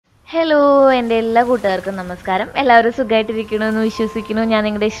Hello എൻ്റെ എല്ലാ കൂട്ടുകാർക്കും നമസ്കാരം. എല്ലാവരും സുഖമായിട്ടിരിക്കണമെന്ന് വിശ്വസിക്കുന്നു. ഞാൻ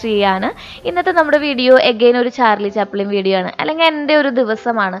നിങ്ങളുടെ ശ്രീയാണ്. ഇന്നത്തെ നമ്മുടെ വീഡിയോ എഗെയിൻ ഒരു ചാർലി ചാപ്ലിൻ വീഡിയോ ആണ്, അല്ലെങ്കിൽ എൻ്റെ ഒരു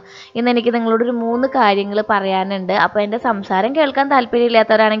ദിവസമാണ്. ഇന്ന് എനിക്ക് നിങ്ങളോടൊരു 3 കാര്യങ്ങൾ പറയാനുണ്ട്. അപ്പോൾ എൻ്റെ സംസാരം കേൾക്കാൻ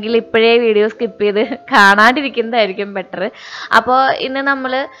താല്പര്യമില്ലാത്തവരാണെങ്കിൽ ഇപ്പോഴേ വീഡിയോ സ്കിപ്പ് ചെയ്ത് കാണാണ്ടിരിക്കുന്നതായിരിക്കും ബെറ്റർ. അപ്പോൾ ഇന്ന്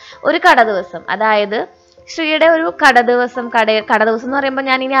നമ്മൾ ഒരു കട ദിവസം, അതായത് ശ്രീയുടെ ഒരു കട ദിവസം എന്ന് പറയുമ്പോൾ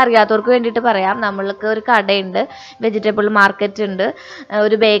ഞാൻ ഇനി അറിയാത്തവർക്ക് വേണ്ടിയിട്ട് പറയാം. നമ്മൾക്ക് ഒരു കടയുണ്ട്, വെജിറ്റബിൾ മാർക്കറ്റ് ഉണ്ട്,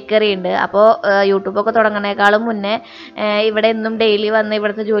 ഒരു ബേക്കറി ഉണ്ട്. അപ്പോൾ യൂട്യൂബൊക്കെ തുടങ്ങുന്നേക്കാളും മുന്നേ ഇവിടെ എന്നും ഡെയിലി വന്ന്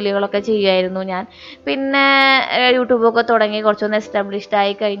ഇവിടുത്തെ ജോലികളൊക്കെ ചെയ്യുമായിരുന്നു ഞാൻ. പിന്നെ യൂട്യൂബൊക്കെ തുടങ്ങി കുറച്ചൊന്ന് എസ്റ്റാബ്ലിഷ്ഡ്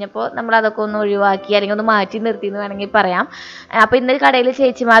ആയി കഴിഞ്ഞപ്പോൾ നമ്മൾ അതൊക്കെ ഒന്ന് ഒഴിവാക്കി, അല്ലെങ്കിൽ ഒന്ന് മാറ്റി നിർത്തി എന്ന് വേണമെങ്കിൽ പറയാം. അപ്പോൾ ഇന്ന് കടയിൽ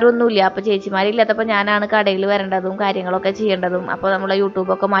ചേച്ചിമാരൊന്നുമില്ല. അപ്പോൾ ചേച്ചിമാരില്ലാത്തപ്പോൾ ഞാനാണ് കടയിൽ വരേണ്ടതും കാര്യങ്ങളൊക്കെ ചെയ്യേണ്ടതും. അപ്പോൾ നമ്മൾ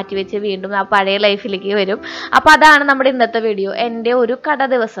യൂട്യൂബൊക്കെ മാറ്റി വെച്ച് വീണ്ടും ആ പഴയ ലൈഫിലേക്ക് വരും. അപ്പോൾ അതാണ് നമ്മുടെ ഇന്നത്തെ വീഡിയോ, എൻ്റെ ഒരു കട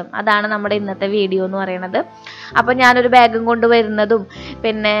ദിവസം. അതാണ് നമ്മുടെ ഇന്നത്തെ വീഡിയോ എന്ന് പറയുന്നത്. അപ്പോൾ ഞാനൊരു ബാഗും കൊണ്ട് വരുന്നതും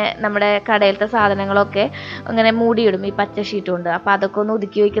പിന്നെ നമ്മുടെ കടയിലത്തെ സാധനങ്ങളൊക്കെ ഇങ്ങനെ മൂടിയിടും ഈ പച്ച ഷീറ്റ് കൊണ്ട്. അപ്പോൾ അതൊക്കെ ഒന്ന്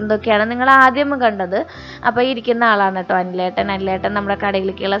ഒതുക്കി വയ്ക്കുന്നതൊക്കെയാണ് നിങ്ങൾ ആദ്യം കണ്ടത്. അപ്പോൾ ഇരിക്കുന്ന ആളാണ് കേട്ടോ അനിലേട്ടൻ നമ്മുടെ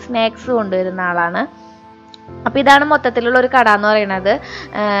കടയിലേക്കുള്ള സ്നാക്സ് കൊണ്ടുവരുന്ന ആളാണ്. അപ്പോൾ ഇതാണ് മൊത്തത്തിലുള്ള ഒരു കട എന്ന് പറയുന്നത്.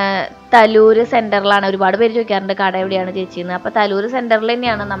 തലൂര് സെൻറ്ററിലാണ്. ഒരുപാട് പേര് ചോദിക്കാറുണ്ട് കട എവിടെയാണ് ചേച്ചിന്ന്. അപ്പോൾ തലൂര് സെൻറ്ററിൽ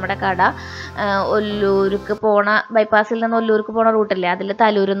തന്നെയാണ് നമ്മുടെ കട. ഒല്ലൂർക്ക് പോണ ബൈപ്പാസിൽ നിന്ന് ഒല്ലൂർക്ക് പോണ റൂട്ടല്ലേ, അതിൽ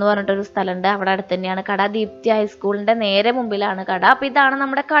തലൂർ എന്ന് പറഞ്ഞിട്ടൊരു സ്ഥലമുണ്ട്. അവിടെ അടുത്ത് തന്നെയാണ് കട. ദീപ്തി ഹൈസ്കൂളിൻ്റെ നേരെ മുമ്പിലാണ് കട. അപ്പോൾ ഇതാണ്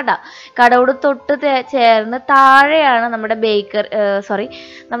നമ്മുടെ കടയോട് തൊട്ട് ചേർന്ന് താഴെയാണ് നമ്മുടെ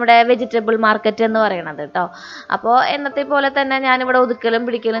നമ്മുടെ വെജിറ്റബിൾ മാർക്കറ്റ് എന്ന് പറയുന്നത് കേട്ടോ. അപ്പോൾ എന്നത്തെ പോലെ തന്നെ ഞാനിവിടെ ഒതുക്കലും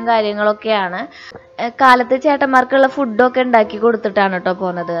പിടിക്കലും കാര്യങ്ങളൊക്കെയാണ്. കാലത്ത് ചേട്ടന്മാർക്കുള്ള ഫുഡൊക്കെ ഉണ്ടാക്കി കൊടുത്തിട്ടാണ് കേട്ടോ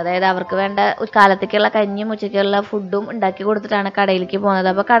പോകുന്നത്. അതായത് അവർക്ക് വേണ്ട കാലത്തേക്കുള്ള കഞ്ഞിയും ഉച്ചയ്ക്കുള്ള ഫുഡും ഉണ്ടാക്കി കൊടുത്തിട്ടാണ് കടയിലേക്ക് പോകുന്നത്.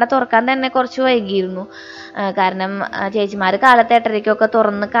 അപ്പോൾ കട തുറക്കാൻ തന്നെ കുറച്ച് വൈകിയിരുന്നു. കാരണം ചേച്ചിമാർ കാലത്ത് 8:30-ക്കൊക്കെ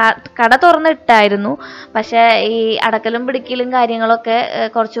കട തുറന്നിട്ടായിരുന്നു. പക്ഷേ ഈ അടക്കലും പിടിക്കലും കാര്യങ്ങളൊക്കെ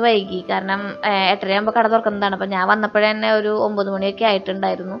കുറച്ച് വൈകി. കാരണം 8:30 കട തുറക്കുന്നതാണ്. അപ്പോൾ ഞാൻ വന്നപ്പോഴന്നെ ഒരു 9 മണിയൊക്കെ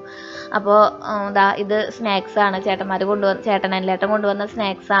ആയിട്ടുണ്ടായിരുന്നു. അപ്പോൾ ഇത് സ്നാക്സ് ആണ്, ചേട്ടനല്ലേട്ടൻ കൊണ്ടുവന്ന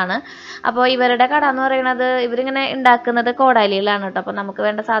സ്നാക്സ് ആണ്. അപ്പോൾ ഇവരുടെ കട എന്ന് പറയുന്നത് ഇവരിങ്ങനെ ഉണ്ടാക്കുന്നത് കോടാലിയിലാണ് കേട്ടോ. അപ്പോൾ നമുക്ക്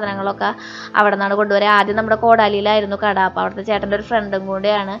വേണ്ട സാധനങ്ങളൊക്കെ അവിടെ നിന്നാണ് കൊണ്ടുവരിക. ആദ്യം നമ്മുടെ കോടാലിയിലായിരുന്നു കട. അപ്പോൾ അവിടുത്തെ ചേട്ടൻ്റെ ഒരു ഫ്രണ്ടും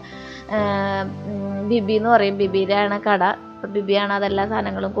കൂടെയാണ്, ബിബി എന്ന് പറയും, ബിബിയുടെയാണ് കട. അപ്പോൾ ബിബിയാണ് അതെല്ലാ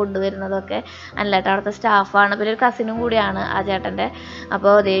സാധനങ്ങളും കൊണ്ടുവരുന്നതൊക്കെ. അനിലേട്ടൻ അവിടുത്തെ സ്റ്റാഫാണ്. പിന്നെ ഒരു കസിനും കൂടിയാണ് ആ ചേട്ടൻ്റെ.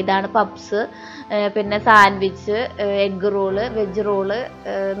 അപ്പോൾ ഇതാണ് പപ്സ്, പിന്നെ sandwich, egg role, veg role,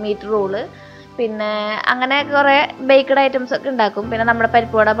 meet role, പിന്നെ അങ്ങനെ കുറേ ബേക്കഡ് ഐറ്റംസ് ഒക്കെ ഉണ്ടാക്കും. പിന്നെ നമ്മുടെ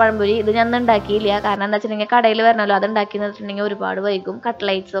പരിപ്പുവട, പഴംപൊരി, ഇത് ഞാൻ ഉണ്ടാക്കിയില്ല. കാരണം എന്താ വെച്ചിട്ടുണ്ടെങ്കിൽ കടയിൽ വരണമല്ലോ, അത് ഉണ്ടാക്കിയെന്ന് വെച്ചിട്ടുണ്ടെങ്കിൽ ഒരുപാട് വൈകും.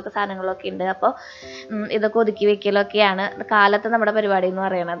 കട്ട്ലൈറ്റ്സും ഒക്കെ സാധനങ്ങളൊക്കെ ഉണ്ട്. അപ്പോൾ ഇതൊക്കെ ഒതുക്കി വെക്കലൊക്കെയാണ് കാലത്ത് നമ്മുടെ പരിപാടി എന്ന്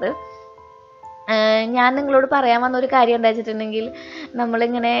പറയുന്നത്. ഞാൻ നിങ്ങളോട് പറയാൻ വന്നൊരു കാര്യം എന്താ വെച്ചിട്ടുണ്ടെങ്കിൽ,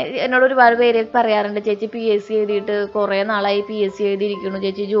 നമ്മളിങ്ങനെ എന്നോട് ഒരുപാട് പേര് പറയാറുണ്ട്, ചേച്ചി PSC എഴുതിയിട്ട് കുറേ നാളായി PSC എഴുതിയിരിക്കുന്നു,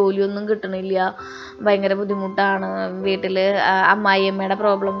 ചേച്ചി ജോലിയൊന്നും കിട്ടണില്ല, ഭയങ്കര ബുദ്ധിമുട്ടാണ്, വീട്ടിൽ അമ്മായിയമ്മയുടെ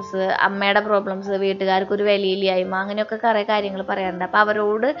പ്രോബ്ലംസ്, അമ്മയുടെ പ്രോബ്ലംസ്, വീട്ടുകാർക്കൊരു വിലയില്ലായ്മ, അങ്ങനെയൊക്കെ കുറേ കാര്യങ്ങൾ പറയാറുണ്ട്. അപ്പോൾ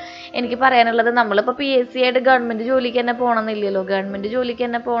അവരോട് എനിക്ക് പറയാനുള്ളത്, നമ്മളിപ്പോൾ PSC ആയിട്ട് ഗവൺമെൻറ് ജോലിക്ക് തന്നെ പോകണമെന്നില്ലല്ലോ. ഗവൺമെൻറ് ജോലിക്ക്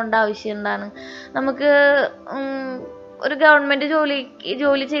തന്നെ പോകേണ്ട ആവശ്യം എന്താണ്? നമുക്ക് ഒരു ഗവൺമെൻറ്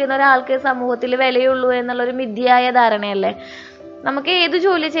ജോലി ചെയ്യുന്ന ഒരാൾക്ക് സമൂഹത്തിൽ വിലയുള്ളൂ എന്നുള്ളൊരു മിഥ്യായ ധാരണയല്ലേ. നമുക്ക് ഏത്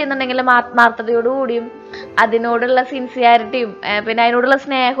ജോലി ചെയ്യുന്നുണ്ടെങ്കിലും ആത്മാർത്ഥതയോടുകൂടിയും അതിനോടുള്ള സിൻസിയാരിറ്റിയും പിന്നെ അതിനോടുള്ള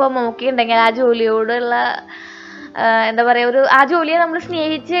സ്നേഹവും ഒക്കെ ഉണ്ടെങ്കിൽ ആ ജോലിയോടുള്ള എന്താ പറയുക, ആ ജോലിയെ നമ്മൾ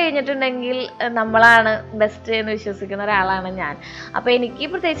സ്നേഹിച്ച് കഴിഞ്ഞിട്ടുണ്ടെങ്കിൽ നമ്മളാണ് ബെസ്റ്റ് എന്ന് വിശ്വസിക്കുന്ന ഒരാളാണ് ഞാൻ. അപ്പോൾ എനിക്ക്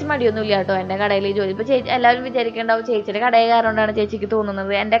പ്രത്യേകിച്ച് മടിയൊന്നുമില്ല കേട്ടോ എൻ്റെ കടയിൽ ജോലി. ഇപ്പോൾ എല്ലാവരും വിചാരിക്കേണ്ടാവും ചേച്ചിയുടെ കടയെ കാരണമാണ് ചേച്ചിക്ക്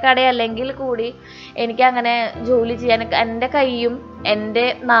തോന്നുന്നത്. എൻ്റെ കടയല്ലെങ്കിൽ കൂടി എനിക്ക് അങ്ങനെ ജോലി ചെയ്യാൻ എൻ്റെ കൈയും എൻ്റെ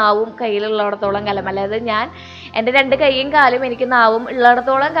നാവും കയ്യിലുള്ളിടത്തോളം കാലം, അല്ലാതെ ഞാൻ എൻ്റെ 2 കൈയും കാലും എനിക്ക് നാവും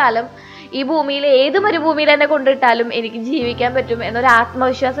ഉള്ളിടത്തോളം കാലം ഈ ഭൂമിയിൽ ഏത് മരുഭൂമിയിൽ എന്നെ കൊണ്ടിട്ടാലും എനിക്ക് ജീവിക്കാൻ പറ്റും എന്നൊരു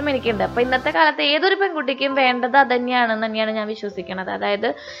ആത്മവിശ്വാസം എനിക്കുണ്ട്. അപ്പോൾ ഇന്നത്തെ കാലത്ത് ഏതൊരു പെൺകുട്ടിക്കും വേണ്ടത് അതന്നെയാണെന്ന് തന്നെയാണ് ഞാൻ വിശ്വസിക്കുന്നത്. അതായത്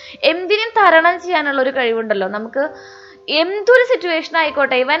എന്തിനും തരണം ചെയ്യാനുള്ള ഒരു കഴിവുണ്ടല്ലോ നമുക്ക്. എന്തൊരു സിറ്റുവേഷൻ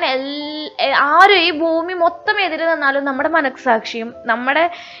ആയിക്കോട്ടെ, ആരും ഈ ഭൂമി മൊത്തം എതിര് നിന്നാലും നമ്മുടെ മനസ്സാക്ഷിയും നമ്മുടെ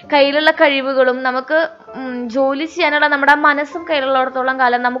കയ്യിലുള്ള കഴിവുകളും നമുക്ക് ജോലി ചെയ്യാനുള്ള നമ്മുടെ മനസ്സും കയ്യിലുള്ളിടത്തോളം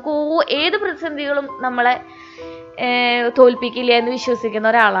കാലം നമുക്ക് ഏത് പ്രതിസന്ധികളും നമ്മളെ തോൽപ്പിക്കില്ല എന്ന് വിശ്വസിക്കുന്ന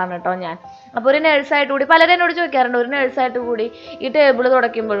ഒരാളാണ് കേട്ടോ ഞാൻ. അപ്പോൾ ഒരു നേഴ്സായിട്ട് കൂടി പലരും എന്നോട് ചോദിക്കാറുണ്ട്, ഒരു നേഴ്സായിട്ട് കൂടി ഈ ടേബിൾ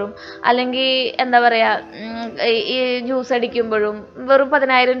തുടയ്ക്കുമ്പോഴും അല്ലെങ്കിൽ എന്താ പറയുക ഈ ജ്യൂസ് അടിക്കുമ്പോഴും വെറും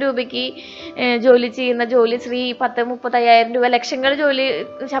 10,000 രൂപയ്ക്ക് ജോലി ചെയ്യുന്ന ശ്രീ 10-35,000 രൂപ ലക്ഷങ്ങൾ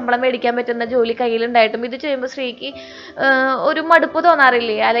ശമ്പളം മേടിക്കാൻ പറ്റുന്ന ജോലി കയ്യിലുണ്ടായിട്ടും ഇത് ചെയ്യുമ്പോൾ ശ്രീക്ക് ഒരു മടുപ്പ്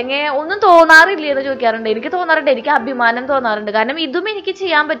തോന്നാറില്ലേ, അല്ലെങ്കിൽ ഒന്നും തോന്നാറില്ലേ എന്ന് ചോദിക്കാറുണ്ട്. എനിക്ക് തോന്നാറുണ്ട്, എനിക്ക് അഭിമാനം തോന്നാറുണ്ട്. കാരണം ഇതും എനിക്ക്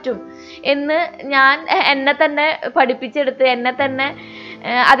ചെയ്യാൻ പറ്റും എന്ന് ഞാൻ എന്നെ തന്നെ പഠിപ്പിച്ചെടുത്ത് എന്നെ തന്നെ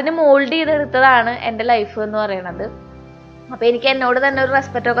അതിന് മോൾഡ് ചെയ്തെടുത്തതാണ് എൻ്റെ ലൈഫ് എന്ന് പറയുന്നത്. അപ്പോൾ എനിക്ക് എന്നോട് തന്നെ ഒരു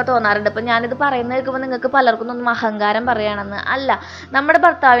റെസ്പെക്റ്റൊക്കെ തോന്നാറുണ്ട്. അപ്പം ഞാനിത് പറയുന്നത് കേൾക്കുമ്പോൾ നിങ്ങൾക്ക് പലർക്കും ഒന്നും അഹങ്കാരം പറയുകയാണെന്ന് അല്ല. നമ്മുടെ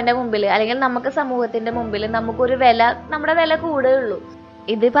ഭർത്താവിൻ്റെ മുമ്പിൽ അല്ലെങ്കിൽ നമുക്ക് സമൂഹത്തിൻ്റെ മുമ്പിൽ നമുക്കൊരു വില, നമ്മുടെ വില കൂടുകയുള്ളൂ.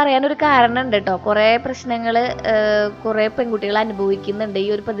 ഇത് പറയാനൊരു കാരണമുണ്ട് കേട്ടോ. കുറേ പ്രശ്നങ്ങൾ കുറേ പെൺകുട്ടികൾ അനുഭവിക്കുന്നുണ്ട്, ഈ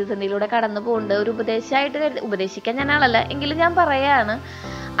ഒരു പ്രതിസന്ധിയിലൂടെ കടന്നു പോകുന്നുണ്ട്. ഒരു ഉപദേശമായിട്ട് ഉപദേശിക്കാൻ ഞാൻ ആളല്ല, എങ്കിലും ഞാൻ പറയാണ്,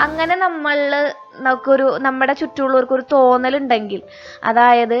 അങ്ങനെ നമുക്കൊരു നമ്മുടെ ചുറ്റുമുള്ളവർക്കൊരു തോന്നലുണ്ടെങ്കിൽ,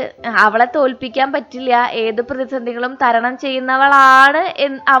 അതായത് അവളെ തോൽപ്പിക്കാൻ പറ്റില്ല, ഏത് പ്രതിസന്ധികളും തരണം ചെയ്യുന്നവളാണ്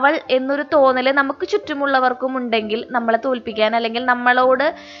അവൾ എന്നൊരു തോന്നൽ നമുക്ക് ചുറ്റുമുള്ളവർക്കും ഉണ്ടെങ്കിൽ നമ്മളെ തോൽപ്പിക്കാൻ അല്ലെങ്കിൽ നമ്മളോട്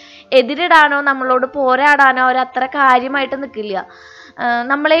എതിരിടാനോ നമ്മളോട് പോരാടാനോ അവരത്ര കാര്യമായിട്ട് നിൽക്കില്ല.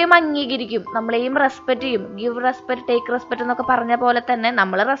 നമ്മളെയും അംഗീകരിക്കും, നമ്മളെയും റെസ്പെക്റ്റ് ചെയ്യും. ഗിവ് റെസ്പെക്റ്റ് ടേക്ക് റെസ്പെക്റ്റ് എന്നൊക്കെ പറഞ്ഞ പോലെ തന്നെ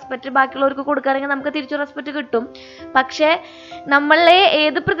നമ്മൾ റെസ്പെക്റ്റ് ബാക്കിയുള്ളവർക്ക് കൊടുക്കുകയാണെങ്കിൽ നമുക്ക് തിരിച്ചു റെസ്പെക്റ്റ് കിട്ടും. പക്ഷേ നമ്മളെ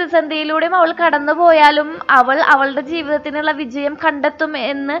ഏത് പ്രതിസന്ധിയിലൂടെയും അവൾ കടന്നു പോയാലും അവളുടെ ജീവിതത്തിനുള്ള വിജയം കണ്ടെത്തും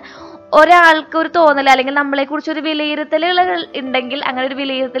എന്ന് ഒരാൾക്ക് ഒരു തോന്നൽ അല്ലെങ്കിൽ നമ്മളെക്കുറിച്ച് ഒരു വിലയിരുത്തലുകൾ ഉണ്ടെങ്കിൽ, അങ്ങനെ ഒരു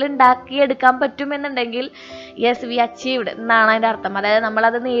വിലയിരുത്തൽ ഉണ്ടാക്കിയെടുക്കാൻ പറ്റുമെന്നുണ്ടെങ്കിൽ യെസ് വി അച്ചീവ്ഡ് എന്നാണ് അതിൻ്റെ അർത്ഥം. അതായത്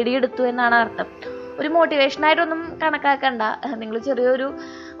നമ്മളത് നേടിയെടുത്തു എന്നാണ് അർത്ഥം. ഒരു മോട്ടിവേഷനായിട്ടൊന്നും കണക്കാക്കണ്ട. നിങ്ങൾ ചെറിയൊരു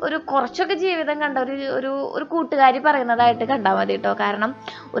കുറച്ചൊക്കെ ജീവിതം കണ്ട ഒരു കൂട്ടുകാരി പറയുന്നതായിട്ട് കണ്ടാൽ മതി കേട്ടോ. കാരണം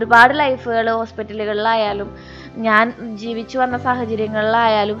ഒരുപാട് ലൈഫുകൾ ഹോസ്പിറ്റലുകളിലായാലും ഞാൻ ജീവിച്ചു വന്ന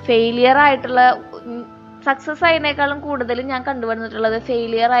സാഹചര്യങ്ങളിലായാലും ഫെയിലിയർ ആയിട്ടുള്ള, സക്സസ് ആയതിനേക്കാളും കൂടുതൽ ഞാൻ കണ്ടുവന്നിട്ടുള്ളത്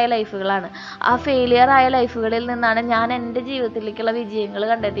ഫെയിലിയർ ആയ ലൈഫുകളാണ്. ആ ഫെയിലിയർ ആയ ലൈഫുകളിൽ നിന്നാണ് ഞാൻ എൻ്റെ ജീവിതത്തിലേക്കുള്ള വിജയങ്ങൾ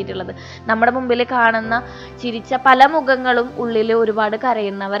കണ്ടെത്തിയിട്ടുള്ളത്. നമ്മുടെ മുമ്പിൽ കാണുന്ന ചിരിച്ച പല മുഖങ്ങളും ഉള്ളിൽ ഒരുപാട്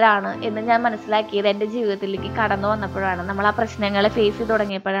കരയുന്നവരാണ് എന്ന് ഞാൻ മനസ്സിലാക്കിയത് എൻ്റെ ജീവിതത്തിലേക്ക് കടന്നു വന്നപ്പോഴാണ്. നമ്മൾ ആ പ്രശ്നങ്ങളെ ഫേസ് ചെയ്ത്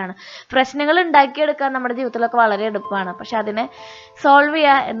തുടങ്ങിയപ്പോഴാണ്. പ്രശ്നങ്ങൾ ഉണ്ടാക്കിയെടുക്കാൻ നമ്മുടെ ജീവിതത്തിലൊക്കെ വളരെ എളുപ്പമാണ്, പക്ഷെ അതിനെ സോൾവ്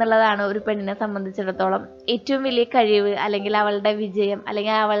ചെയ്യുക എന്നുള്ളതാണ് ഒരു പെണ്ണിനെ സംബന്ധിച്ചിടത്തോളം ഏറ്റവും വലിയ കഴിവ്, അല്ലെങ്കിൽ അവളുടെ വിജയം,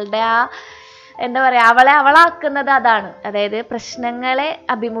 അല്ലെങ്കിൽ അവളുടെ ആ എന്താ പറയുക, അവളാക്കുന്നത് അതാണ്. അതായത് പ്രശ്നങ്ങളെ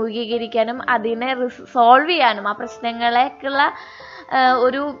അഭിമുഖീകരിക്കാനും അതിനെ സോൾവ് ചെയ്യാനും ആ പ്രശ്നങ്ങളേക്കുള്ള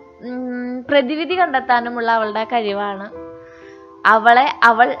ഒരു പ്രതിവിധി കണ്ടെത്താനുമുള്ള അവളുടെ കഴിവാണ്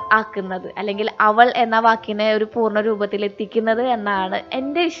അവൾ ആക്കുന്നത്, അല്ലെങ്കിൽ അവൾ എന്ന വാക്കിനെ ഒരു പൂർണ്ണ രൂപത്തിൽ എത്തിക്കുന്നത് എന്നാണ്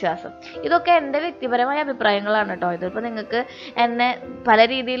എൻ്റെ വിശ്വാസം. ഇതൊക്കെ എൻ്റെ വ്യക്തിപരമായ അഭിപ്രായങ്ങളാണ് കേട്ടോ. ഇതിപ്പോൾ നിങ്ങൾക്ക് എന്നെ പല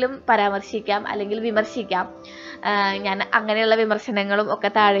രീതിയിലും പരാമർശിക്കാം അല്ലെങ്കിൽ വിമർശിക്കാം. ഞാൻ അങ്ങനെയുള്ള വിമർശനങ്ങളും ഒക്കെ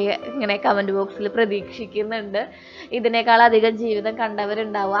താഴെ ഇങ്ങനെ കമൻറ്റ് ബോക്സിൽ പ്രതീക്ഷിക്കുന്നുണ്ട്. ഇതിനേക്കാളധികം ജീവിതം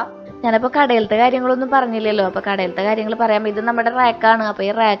കണ്ടവരുണ്ടാവാം. ഞാനിപ്പോൾ കടയിലത്തെ കാര്യങ്ങളൊന്നും പറഞ്ഞില്ലല്ലോ. അപ്പോൾ കടയിലത്തെ കാര്യങ്ങൾ പറയാം. ഇത് നമ്മുടെ റാക്കാണ്. അപ്പോൾ ഈ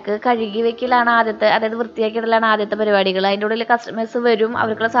റാക്ക് കഴുകി വെക്കലാണ് ആദ്യത്തെ, അതായത് വൃത്തിയാക്കിയിടലാണ് ആദ്യത്തെ പരിപാടികൾ. അതിൻ്റെ ഉള്ളിൽ കസ്റ്റമേഴ്സ് വരും,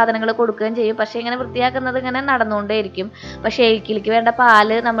 അവർക്കുള്ള സാധനങ്ങൾ കൊടുക്കുകയും ചെയ്യും. പക്ഷേ ഇങ്ങനെ വൃത്തിയാക്കുന്നത് ഇങ്ങനെ നടന്നുകൊണ്ടേയിരിക്കും. അപ്പോൾ ഷേക്കിലേക്ക് വേണ്ട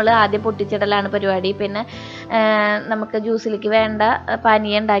പാല് നമ്മൾ ആദ്യം പൊട്ടിച്ചിടലാണ് പരിപാടി. പിന്നെ നമുക്ക് ജ്യൂസിലേക്ക് വേണ്ട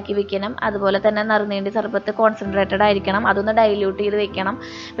പാനീയം ഉണ്ടാക്കി വെക്കണം. അതുപോലെ തന്നെ നറുനീണ്ടി സർബത്ത് കോൺസെൻട്രേറ്റഡ് ആയിരിക്കണം, അതൊന്ന് ഡൈല്യൂട്ട് ചെയ്ത് വെക്കണം.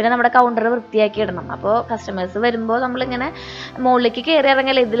 പിന്നെ നമ്മുടെ കൗണ്ടർ വൃത്തിയാക്കി ഇടണം. അപ്പോൾ കസ്റ്റമേഴ്സ് വരുമ്പോൾ നമ്മളിങ്ങനെ മുകളിലേക്ക് കയറി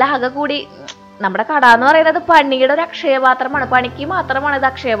ഇറങ്ങല്ലേ. ഇതിലാകെ കൂടി നമ്മുടെ കട എന്ന് പറയുന്നത് പണിയുടെ ഒരു അക്ഷയപാത്രമാണ്. പണിക്ക് മാത്രമാണ് ഇത്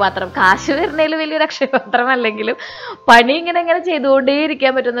അക്ഷയപാത്രം. കാശ് വരുന്നതിൽ വലിയൊരു അക്ഷയപാത്രം അല്ലെങ്കിലും പണി ഇങ്ങനെ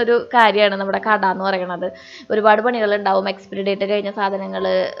ചെയ്തുകൊണ്ടേയിരിക്കാൻ പറ്റുന്ന ഒരു കാര്യമാണ് നമ്മുടെ കട എന്ന് പറയുന്നത്. ഒരുപാട് പണികളുണ്ടാവും. എക്സ്പയറി ഡേറ്റ് കഴിഞ്ഞ സാധനങ്ങൾ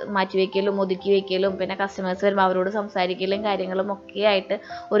മാറ്റിവെക്കലും ഒതുക്കി വെക്കലും പിന്നെ കസ്റ്റമേഴ്സ് വരുമ്പോൾ അവരോട് സംസാരിക്കലും കാര്യങ്ങളും ഒക്കെ ആയിട്ട്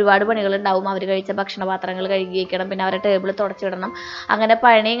ഒരുപാട് പണികളുണ്ടാവും. അവർ കഴിച്ച ഭക്ഷണപാത്രങ്ങൾ കഴുകി വയ്ക്കണം, പിന്നെ അവരുടെ ടേബിൾ തുടച്ചിടണം. അങ്ങനെ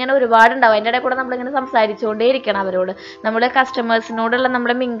പണി ഇങ്ങനെ ഒരുപാടുണ്ടാവും. അതിൻ്റെ ഇടയിൽ കൂടെ നമ്മളിങ്ങനെ സംസാരിച്ചുകൊണ്ടേയിരിക്കണം അവരോട്. നമ്മുടെ കസ്റ്റമേഴ്സിനോടുള്ള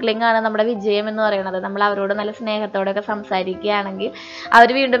നമ്മുടെ മിംഗ്ലിംഗ് ആണ് നമ്മുടെ വിജയം എന്ന് പറയുന്നത്. നമ്മൾ അവരോട് നല്ല സ്നേഹത്തോടെയൊക്കെ സംസാരിക്കുകയാണെങ്കിൽ അവർ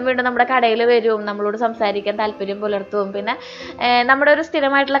വീണ്ടും നമ്മുടെ കടയിൽ വരും, നമ്മളോട് സംസാരിക്കാൻ താല്പര്യം പുലർത്തും. പിന്നെ നമ്മുടെ ഒരു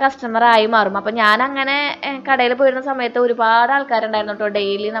സ്ഥിരമായിട്ടുള്ള കസ്റ്റമറായി മാറും. അപ്പം ഞാൻ അങ്ങനെ കടയിൽ പോയിരുന്ന സമയത്ത് ഒരുപാട് ആൾക്കാരുണ്ടായിരുന്നു കേട്ടോ.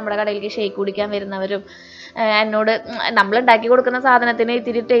 ഡെയിലി നമ്മുടെ കടയിലേക്ക് ഷേക്ക് കുടിക്കാൻ വരുന്നവരും എന്നോട് നമ്മൾ ഉണ്ടാക്കി കൊടുക്കുന്ന സാധനത്തിന്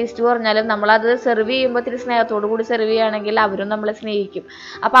ഇത്തിരി ടേസ്റ്റ് കുറഞ്ഞാലും നമ്മളത് സെർവ് ചെയ്യുമ്പോൾ ഇത്തിരി സ്നേഹത്തോടു കൂടി സെർവ് ചെയ്യുകയാണെങ്കിൽ അവരും നമ്മളെ സ്നേഹിക്കും.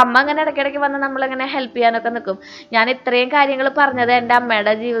 അപ്പം അമ്മ അങ്ങനെ ഇടയ്ക്കിടയ്ക്ക് വന്ന് നമ്മളിങ്ങനെ ഹെൽപ്പ് ചെയ്യാനൊക്കെ നിൽക്കും. ഞാൻ ഇത്രയും കാര്യങ്ങൾ പറഞ്ഞത് എൻ്റെ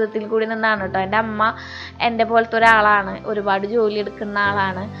അമ്മയുടെ ജീവിതത്തിൽ കൂടി നിന്നാണ് കേട്ടോ. എൻ്റെ അമ്മ എൻ്റെ പോലത്തെ ഒരാളാണ്, ഒരുപാട് ജോലി എടുക്കുന്ന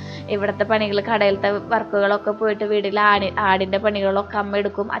ആളാണ്. ഇവിടുത്തെ പണികൾ, കടയിലത്തെ വർക്കുകളൊക്കെ പോയിട്ട് വീട്ടിൽ ആടിൻ്റെ പണികളൊക്കെ അമ്മ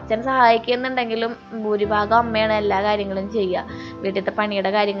എടുക്കും. അച്ഛൻ സഹായിക്കുന്നുണ്ടെങ്കിലും ഭൂരിഭാഗം അമ്മയാണ് എല്ലാ കാര്യങ്ങളും ചെയ്യുക. വീട്ടിലത്തെ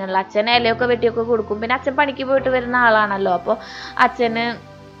പണിയുടെ കാര്യങ്ങളിൽ അച്ഛൻ ഇലയൊക്കെ വെട്ടിയൊക്കെ കൊടുക്കും. പിന്നെ അച്ഛൻ പണിക്ക് പോയിട്ട് വരുന്ന ആളാണല്ലോ, അപ്പോൾ അച്ഛന്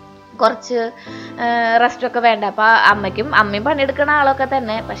കുറച്ച് റെസ്റ്റൊക്കെ വേണ്ട. അപ്പോൾ അമ്മയും പണിയെടുക്കുന്ന ആളൊക്കെ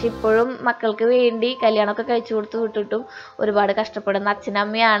തന്നെ. പക്ഷെ ഇപ്പോഴും മക്കൾക്ക് വേണ്ടി കല്യാണമൊക്കെ കഴിച്ചു കൊടുത്ത് വിട്ടിട്ടും ഒരുപാട് കഷ്ടപ്പെടുന്ന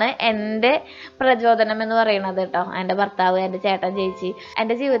അച്ഛനമ്മയാണ് എൻ്റെ പ്രചോദനം എന്ന് പറയുന്നത് കേട്ടോ. എൻ്റെ ഭർത്താവ്, എൻ്റെ ചേട്ടൻ, ചേച്ചി.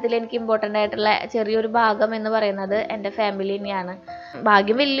 എൻ്റെ ജീവിതത്തിൽ എനിക്ക് ഇമ്പോർട്ടൻ്റ് ആയിട്ടുള്ള ചെറിയൊരു ഭാഗം എന്ന് പറയുന്നത് എൻ്റെ ഫാമിലി തന്നെയാണ്.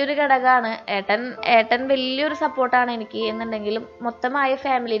 ഭാഗ്യം വലിയൊരു ഘടകമാണ്. ഏട്ടൻ വലിയൊരു സപ്പോർട്ടാണ് എനിക്ക് എന്നുണ്ടെങ്കിലും മൊത്തമായ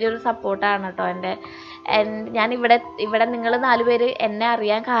ഫാമിലിയുടെ ഒരു സപ്പോർട്ടാണ് കേട്ടോ ഞാൻ ഇവിടെ നിങ്ങൾ 4 പേര് എന്നെ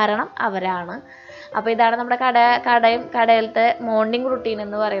അറിയാൻ കാരണം അവരാണ്. അപ്പോൾ ഇതാണ് നമ്മുടെ കടയിലത്തെ മോർണിംഗ് റുട്ടീൻ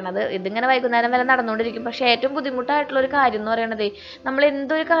എന്ന് പറയുന്നത്. ഇതിങ്ങനെ വൈകുന്നേരം വരെ നടന്നുകൊണ്ടിരിക്കും. പക്ഷേ ഏറ്റവും ബുദ്ധിമുട്ടായിട്ടുള്ളൊരു കാര്യം എന്ന് പറയുന്നത്, നമ്മൾ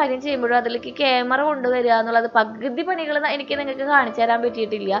എന്തൊരു കാര്യം ചെയ്യുമ്പോഴും അതിലേക്ക് ക്യാമറ കൊണ്ടുവരിക എന്നുള്ളത് പകുതി പണികൾ എനിക്ക് നിങ്ങൾക്ക് കാണിച്ചു തരാൻ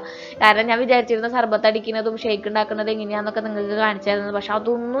പറ്റിയിട്ടില്ല. കാരണം ഞാൻ വിചാരിച്ചിരുന്ന സർബത്ത് അടിക്കുന്നതും ഷേക്ക് ഉണ്ടാക്കുന്നത് എങ്ങനെയാണെന്നൊക്കെ നിങ്ങൾക്ക് കാണിച്ചു തരുന്നത്. പക്ഷെ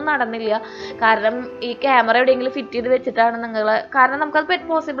അതൊന്നും നടന്നില്ല. കാരണം ഈ ക്യാമറ എവിടെയെങ്കിലും ഫിറ്റ് ചെയ്ത് വെച്ചിട്ടാണ് കാരണം നമുക്കത്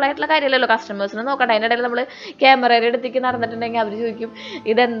പോസിബിൾ ആയിട്ടുള്ള കാര്യമല്ലല്ലോ. കസ്റ്റമേഴ്സിന് നോക്കട്ടെ. അതിൻ്റെ ഇടയിൽ നമ്മൾ ക്യാമറയുടെ അടുത്തേക്ക് നടന്നിട്ടുണ്ടെങ്കിൽ അവർ ചോദിക്കും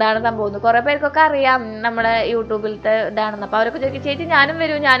ഇതെന്താണ് സംഭവം. കുറേ പേർക്കൊക്കെ അറിയാം നമ്മുടെ യൂട്യൂബിലത്തെ ഇതാണെന്ന്. അപ്പോൾ അവരൊക്കെ ചോദിക്കും ചേച്ചി ഞാനും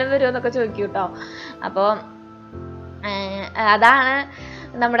വരുമോ എന്നൊക്കെ ചോദിക്കും കേട്ടോ. അപ്പോൾ അതാണ്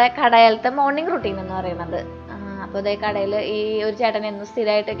നമ്മുടെ കടയിലത്തെ മോർണിംഗ് റുട്ടീൻ എന്ന് പറയുന്നത്. അപ്പോൾ ഇതേ കടയിൽ ഈ ഒരു ചേട്ടൻ എന്നും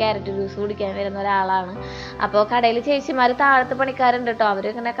സ്ഥിരമായിട്ട് ക്യാരറ്റ് ജ്യൂസ് കുടിക്കാൻ വരുന്ന ഒരാളാണ്. അപ്പോൾ കടയിൽ ചേച്ചിമാർ താഴത്ത് പണിക്കാരുണ്ട് കേട്ടോ.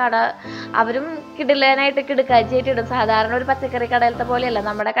 അവരിങ്ങനെ അവരും കിടിലനായിട്ട് കിടുക്കാച്ചിട്ടിടും. സാധാരണ ഒരു പച്ചക്കറി കടയിലത്തെ പോലെയല്ല.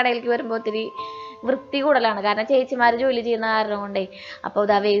 നമ്മുടെ കടയിലേക്ക് വരുമ്പോൾ ഒത്തിരി വൃത്തി കൂടുതലാണ്. കാരണം ചേച്ചിമാർ ജോലി ചെയ്യുന്ന കാരണം കൊണ്ടേ. അപ്പോൾ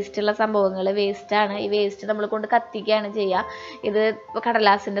ഇതാ വേസ്റ്റുള്ള സംഭവങ്ങൾ വേസ്റ്റാണ്. ഈ വേസ്റ്റ് നമ്മൾ കൊണ്ട് കത്തിക്കുകയാണ് ചെയ്യുക. ഇത്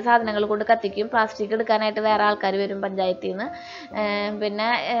കടലാസിൻ്റെ സാധനങ്ങൾ കൊണ്ട് കത്തിക്കും. പ്ലാസ്റ്റിക് എടുക്കാനായിട്ട് വേറെ ആൾക്കാർ വരും പഞ്ചായത്തിൽ നിന്ന്. പിന്നെ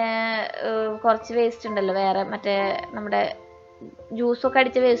കുറച്ച് വേസ്റ്റ് ഉണ്ടല്ലോ വേറെ മറ്റേ നമ്മുടെ ജ്യൂസൊക്കെ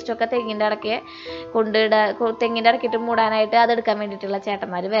അടിച്ച വേസ്റ്റൊക്കെ തെങ്ങിൻ്റെ ഇടയ്ക്ക് തെങ്ങിൻ്റെ ഇടയ്ക്കിട്ട് മൂടാനായിട്ട് അതെടുക്കാൻ വേണ്ടിയിട്ടുള്ള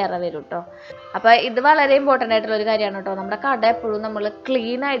ചേട്ടന്മാർ വേറെ വരും കേട്ടോ. അപ്പോൾ ഇത് വളരെ ഇമ്പോർട്ടൻ്റ് ആയിട്ടുള്ള ഒരു കാര്യമാണ് കേട്ടോ. നമ്മുടെ കട എപ്പോഴും നമ്മൾ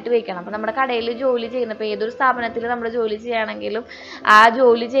ക്ലീൻ ആയിട്ട് വെക്കണം. അപ്പോൾ നമ്മുടെ കടയിൽ ജോലി ചെയ്യുന്ന, ഇപ്പോൾ ഏതൊരു സ്ഥാപനത്തിൽ നമ്മൾ ജോലി ചെയ്യുകയാണെങ്കിലും ആ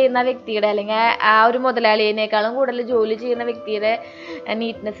ജോലി ചെയ്യുന്ന വ്യക്തിയുടെ അല്ലെങ്കിൽ ആ ഒരു മുതലാളിയേക്കാളും കൂടുതൽ ജോലി ചെയ്യുന്ന വ്യക്തിയുടെ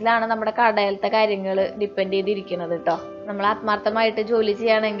നീറ്റ്നെസ്സിലാണ് നമ്മുടെ കടയിലത്തെ കാര്യങ്ങൾ ഡിപ്പെൻഡ് ചെയ്തിരിക്കുന്നത് കേട്ടോ. നമ്മൾ ആത്മാർത്ഥമായിട്ട് ജോലി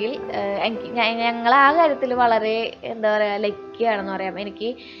ചെയ്യുകയാണെങ്കിൽ ഞങ്ങൾ ആ കാര്യത്തിൽ വളരെ എന്താ പറയുക ലക്കിയാണെന്ന് പറയാം. എനിക്ക്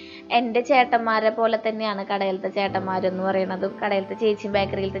എൻ്റെ ചേട്ടന്മാരെ പോലെ തന്നെയാണ് കടയിലത്തെ ചേട്ടന്മാരെന്ന് പറയുന്നതും. കടയിലത്തെ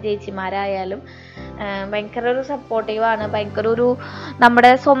ബേക്കറിയിലത്തെ ചേച്ചിമാരായാലും ഭയങ്കര ഒരു സപ്പോർട്ടീവാണ്. ഭയങ്കര ഒരു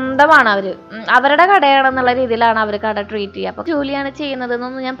നമ്മുടെ സ്വന്തമാണ് അവർ. അവരുടെ കടയാണെന്നുള്ള രീതിയിലാണ് അവർ കട ട്രീറ്റ് ചെയ്യുക. അപ്പോൾ ജോലിയാണ്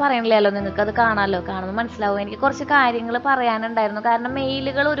ചെയ്യുന്നതെന്നൊന്നും ഞാൻ പറയണില്ലല്ലോ. നിങ്ങൾക്ക് അത് കാണുമ്പോൾ മനസ്സിലാവും. എനിക്ക് കുറച്ച് കാര്യങ്ങൾ പറയാനുണ്ടായിരുന്നു. കാരണം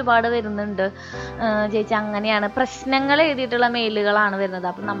മെയിലുകൾ ഒരുപാട് വരുന്നുണ്ട്. ചേച്ചി അങ്ങനെയാണ് പ്രശ്നങ്ങൾ എഴുതിയിട്ടുള്ള മെയിലുകളാണ് വരുന്നത്.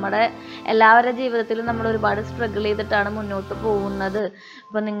 അപ്പം നമ്മുടെ എല്ലാവരുടെ ജീവിതത്തിലും നമ്മൾ ഒരുപാട് സ്ട്രഗിൾ ചെയ്തിട്ടാണ് മുന്നോട്ട് പോകുന്നത്.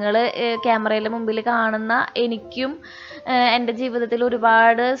 അപ്പോൾ നിങ്ങൾ ക്യാമറയുടെ മുമ്പിൽ കാണുന്ന എനിക്കും എൻ്റെ ജീവിതത്തിൽ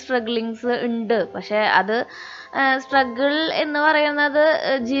ഒരുപാട് സ്ട്രഗിളിങ്സ് ഉണ്ട്. പക്ഷെ അത് സ്ട്രഗിൾ എന്ന് പറയുന്നത്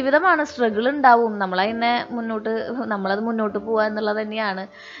ജീവിതമാണ്. സ്ട്രഗിൾ ഉണ്ടാവും. നമ്മളത് മുന്നോട്ട് പോവുക എന്നുള്ളത് തന്നെയാണ്.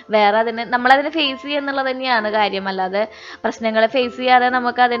 നമ്മളതിനെ ഫേസ് ചെയ്യുക എന്നുള്ളത് തന്നെയാണ് കാര്യം. അല്ലാതെ പ്രശ്നങ്ങളെ ഫേസ് ചെയ്യാതെ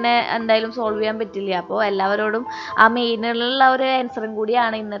നമുക്കതിനെ എന്തായാലും സോൾവ് ചെയ്യാൻ പറ്റില്ല. അപ്പോൾ എല്ലാവരോടും ആ മെയിനുള്ള ഒരു ആൻസറും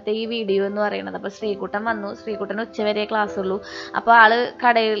കൂടിയാണ് ഇന്നത്തെ ഈ വീഡിയോ എന്ന് പറയുന്നത്. അപ്പോൾ ശ്രീകുട്ടൻ വന്നു. ശ്രീകുട്ടന് ഉച്ചവരെ ക്ലാസ് ഉള്ളൂ. അപ്പോൾ ആള്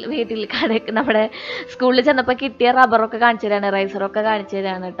നമ്മുടെ സ്കൂളിൽ ചെന്നപ്പോൾ കിട്ടിയ റബ്ബറൊക്കെ കാണിച്ചു തരാണ്, റൈസറൊക്കെ കാണിച്ചു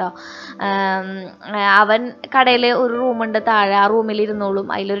തരാണ് കേട്ടോ. അവൻ കടയിൽ ഒരു റൂമുണ്ട് താഴെ. ആ റൂമിൽ ഇരുന്നോളും.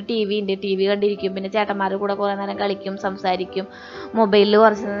 അതിലൊരു ടി വി ഉണ്ട്. ടി വി കണ്ടിരിക്കും. പിന്നെ ചേട്ടന്മാരുടെ കൂടെ കുറേ നേരം കളിക്കും, സംസാരിക്കും. മൊബൈലിൽ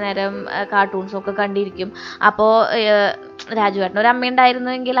കുറച്ച് നേരം കാർട്ടൂൺസൊക്കെ കണ്ടിരിക്കും. അപ്പോൾ രാജുവേട്ടൻ ഒരു അമ്മ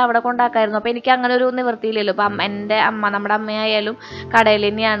ഉണ്ടായിരുന്നെങ്കിൽ അവിടെ കൊണ്ടാക്കായിരുന്നു. അപ്പോൾ എനിക്ക് അങ്ങനെ ഒരു നിവൃത്തിയില്ലല്ലോ. അപ്പം നമ്മുടെ അമ്മയായാലും കടയിൽ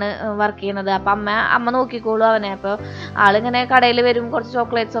തന്നെയാണ് വർക്ക് ചെയ്യുന്നത്. അപ്പം അമ്മ നോക്കിക്കോളൂ അവനെ. അപ്പോൾ ആളിങ്ങനെ കടയിൽ വരും, കുറച്ച്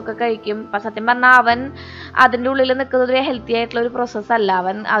ചോക്ലേറ്റ്സ് ഒക്കെ കഴിക്കും. അപ്പം സത്യം പറഞ്ഞാൽ അവൻ അതിൻ്റെ ഉള്ളിൽ നിൽക്കുന്നത് ഒരു ഹെൽത്തി ആയിട്ടുള്ള ഒരു പ്രോസസ്സ് അല്ല.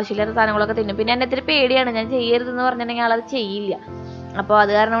 അവൻ ആവശ്യമില്ലാത്ത സാധനങ്ങളൊക്കെ തിന്നും. പിന്നെ എന്നെ ഇത്തിരി പേടിയാണ്. ഞാൻ ചെയ്യരുതെന്ന് പറഞ്ഞിട്ടുണ്ടെങ്കിൽ ആളത് ചെയ്യില്ല. അപ്പോൾ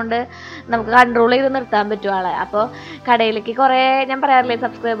അത് കാരണം കൊണ്ട് നമുക്ക് കൺട്രോൾ ചെയ്ത് നിർത്താൻ പറ്റും ആളെ. അപ്പോൾ കടയിലേക്ക് കുറേ ഞാൻ പറയാറില്ലേ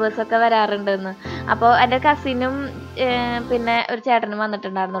സബ്സ്ക്രൈബേഴ്സൊക്കെ വരാറുണ്ടെന്ന്. അപ്പോൾ എൻ്റെ കസിനും പിന്നെ ഒരു ചേട്ടനും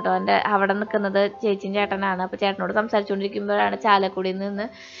വന്നിട്ടുണ്ടായിരുന്നു കേട്ടോ. അവിടെ നിൽക്കുന്നത് ചേച്ചിയും ചേട്ടനാണ്. അപ്പോൾ ചേട്ടനോട് സംസാരിച്ചുകൊണ്ടിരിക്കുമ്പോഴാണ് ചാലക്കുടിയിൽ നിന്ന്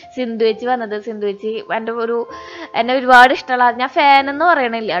സിന്ധു ചേച്ചി വന്നത്. സിന്ധു ചേച്ചി എന്നെ ഒരുപാട് ഇഷ്ടമുള്ള, ഞാൻ ഫാൻ എന്ന്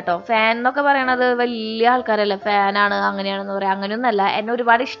പറയണില്ല കേട്ടോ. ഫാൻ എന്നൊക്കെ പറയണത് വലിയ ആൾക്കാരല്ലേ ഫാനാണ് അങ്ങനെയാണെന്ന് പറയാം. അങ്ങനെയൊന്നല്ല. എന്നെ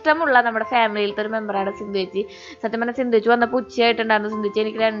ഒരുപാട് ഇഷ്ടമുള്ള നമ്മുടെ ഫാമിലിയിലത്തെ ഒരു മെമ്പറാണ് സിന്ധു ചേച്ചി. സത്യം പറഞ്ഞാൽ സിന്ധു ചേച്ചി വന്നപ്പോൾ ഉച്ചയായിട്ടുണ്ടായിരുന്നു. സിന്ധു ചേച്ചി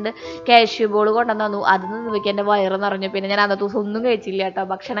എനിക്ക് 2 കാഷ്യൂ ബോൾ കൊണ്ടുവന്നു തന്നു. അത് നിന്ന് എൻ്റെ വയറ് നിറഞ്ഞു. പിന്നെ ഞാൻ അന്നത്തെ ദിവസം ഒന്നും കഴിച്ചില്ല കേട്ടോ.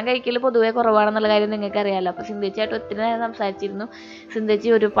 ഭക്ഷണം കഴിക്കൽ പൊതുവെ കുറവാണെന്നുള്ള കാര്യം നിങ്ങൾക്ക് അറിയാമല്ലോ. അപ്പോൾ സിന്ധു ചേച്ചിയായിട്ട് ഒത്തിരി നേരം സംസാരിച്ചിരുന്നു. സിന്ധു ചേച്ചി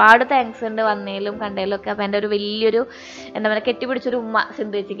ഒരുപാട് താങ്ക്സ് ഉണ്ട് വന്നേലും കണ്ടേലും ഒക്കെ. അപ്പോൾ എൻ്റെ ഒരു വലിയൊരു എന്താ പറയുക കെട്ടിപ്പിടിച്ചൊരു ഉമ്മ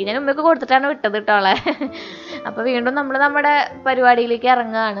സിന്ധു ചേച്ചിക്ക്. ഞാൻ ഉമ്മയ്ക്ക് കൊടുത്തിട്ടാണ് വിട്ടത് കേട്ടോളെ. അപ്പോൾ വീണ്ടും നമ്മൾ നമ്മുടെ പരിപാടിയിലേക്ക്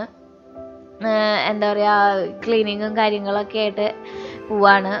ഇറങ്ങുകയാണ്. എന്താ പറയുക ക്ലീനിങ്ങും കാര്യങ്ങളൊക്കെ ആയിട്ട്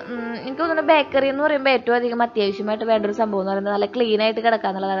പോവാണ്. എനിക്ക് തോന്നുന്നു ബേക്കറി എന്ന് പറയുമ്പോൾ ഏറ്റവും അധികം അത്യാവശ്യമായിട്ട് വേണ്ട ഒരു സംഭവം എന്ന് പറയുന്നത് നല്ല ക്ലീൻ ആയിട്ട് കിടക്കുക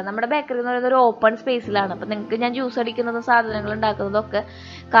എന്നുള്ളതാണ്. നമ്മുടെ ബേക്കറി എന്ന് പറയുന്നത് ഒരു ഓപ്പൺ സ്പേസിലാണ്. അപ്പോൾ നിങ്ങൾക്ക് ഞാൻ ജ്യൂസ് അടിക്കുന്നതും സാധനങ്ങൾ ഉണ്ടാക്കുന്നതും ഒക്കെ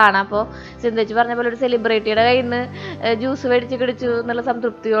കാണാം. അപ്പോൾ സിന്ധു പറഞ്ഞ പോലെ ഒരു സെലിബ്രിറ്റിയുടെ കയ്യിൽ നിന്ന് ജ്യൂസ് മേടിച്ച് കുടിച്ചു എന്നുള്ള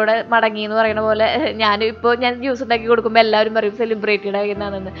സംതൃപ്തിയോടെ മടങ്ങി എന്ന് പറയുന്ന പോലെ ഞാൻ ജ്യൂസ് ഉണ്ടാക്കി കൊടുക്കുമ്പോൾ എല്ലാവരും പറയും സെലിബ്രിറ്റിയുടെ കയ്യിൽ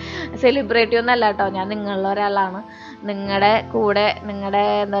നിന്നാണെന്ന്. സെലിബ്രിറ്റി ഒന്നും അല്ല കേട്ടോ. ഞാൻ നിങ്ങളുടെ ഒരാളാണ്. നിങ്ങളുടെ കൂടെ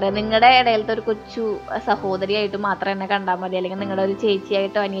നിങ്ങളുടെ ഇടയിലത്തെ ഒരു കൊച്ചു സഹോദരിയായിട്ട് മാത്രം എന്നെ കണ്ടാൽ മതി. അല്ലെങ്കിൽ നിങ്ങളുടെ ഒരു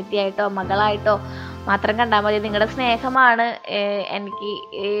ചേച്ചിയായിട്ടോ അനിയത്തിയായിട്ടോ മകളായിട്ടോ മാത്രം കണ്ടാൽ മതി. നിങ്ങളുടെ സ്നേഹമാണ് എനിക്ക്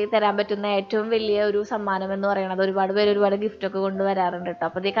തരാൻ പറ്റുന്ന ഏറ്റവും വലിയ ഒരു സമ്മാനം എന്ന് പറയുന്നത്. ഒരുപാട് പേര് ഒരുപാട് ഗിഫ്റ്റൊക്കെ കൊണ്ടുവരാറുണ്ട് കേട്ടോ.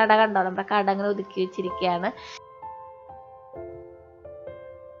 അപ്പോൾ ഈ കട കണ്ടോ, നമ്മുടെ കട അങ്ങനെ ഒതുക്കി വെച്ചിരിക്കുകയാണ്.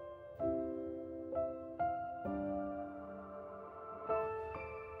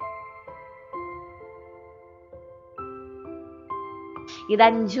 ഇത്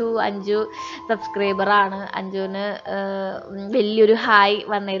അഞ്ചു സബ്സ്ക്രൈബറാണ്. അഞ്ജുവിന് വലിയൊരു ഹായ്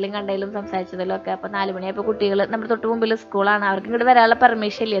വന്നതിലും കണ്ടതിലും സംസാരിച്ചതിലും ഒക്കെ. അപ്പോൾ 4 മണിയായപ്പോൾ കുട്ടികൾ, നമ്മുടെ തൊട്ട് മുമ്പിൽ സ്കൂളാണ്, അവർക്ക് ഇങ്ങോട്ട് വരാനുള്ള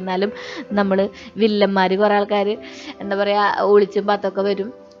പെർമിഷൻ ഇല്ല. എന്നാലും നമ്മൾ വില്ലന്മാർ കുറേ ആൾക്കാർ എന്താ പറയുക ഒളിച്ചും പാത്തൊക്കെ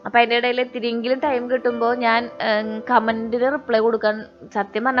വരും. അപ്പം അതിൻ്റെ ഇടയിൽ ഇത്തിരിയെങ്കിലും ടൈം കിട്ടുമ്പോൾ ഞാൻ കമൻറ്റിന് റിപ്ലൈ കൊടുക്കാൻ,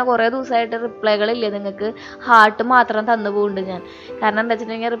 സത്യം പറഞ്ഞാൽ കുറേ ദിവസമായിട്ട് റിപ്ലൈകളില്ല, നിങ്ങൾക്ക് ഹാർട്ട് മാത്രം തന്നു പോകുന്നുണ്ട് ഞാൻ. കാരണം എന്താ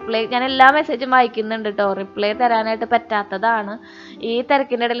വെച്ചിട്ടുണ്ടെങ്കിൽ ഞാൻ എല്ലാ മെസ്സേജും വായിക്കുന്നുണ്ട് കേട്ടോ. റിപ്ലൈ തരാനായിട്ട് പറ്റാത്തതാണ്. ഈ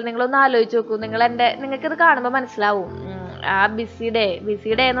തിരക്കിൻ്റെ ഇടയിൽ നിങ്ങളൊന്ന് ആലോചിച്ച് നോക്കൂ. നിങ്ങൾക്കിത് കാണുമ്പോൾ മനസ്സിലാവും. ആ ബിസി ഡേ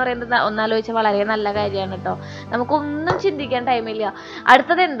എന്ന് പറയുന്നത് ഒന്നാലോചിച്ചാൽ വളരെ നല്ല കാര്യമാണ് കേട്ടോ. നമുക്കൊന്നും ചിന്തിക്കാൻ ടൈമില്ല.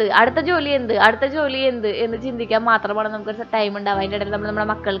 അടുത്ത ജോലി എന്ത് എന്ന് ചിന്തിക്കാൻ മാത്രമാണ് നമുക്കൊരു ടൈം ഉണ്ടാവുക. അതിൻ്റെ ഇടയിൽ നമ്മുടെ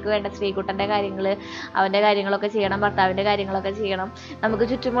മക്കൾക്ക് വേണ്ട ശ്രീകുട്ടൻ്റെ കാര്യങ്ങൾ, അവൻ്റെ കാര്യങ്ങളൊക്കെ ചെയ്യണം, ഭർത്താവിൻ്റെ കാര്യങ്ങളൊക്കെ ചെയ്യണം, നമുക്ക്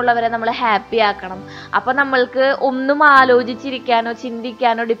ചുറ്റുമുള്ളവരെ നമ്മൾ ഹാപ്പി ആക്കണം. അപ്പം നമ്മൾക്ക് ഒന്നും ആലോചിച്ചിരിക്കാനോ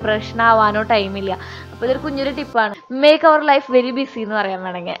ചിന്തിക്കാനോ ഡിപ്രഷൻ ആവാനോ ടൈമില്ല. അപ്പോൾ ഇതൊരു കുഞ്ഞൊരു ടിപ്പാണ്. Make our life very busy എന്ന് പറയാൻ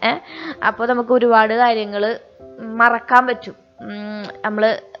വേണമെങ്കിൽ. അപ്പോൾ നമുക്ക് ഒരുപാട് കാര്യങ്ങൾ മറക്കാൻ പറ്റും. നമ്മൾ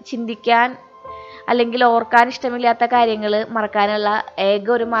ചിന്തിക്കാൻ അല്ലെങ്കിൽ ഓർക്കാൻ ഇഷ്ടമില്ലാത്ത കാര്യങ്ങൾ മറക്കാനുള്ള ഏക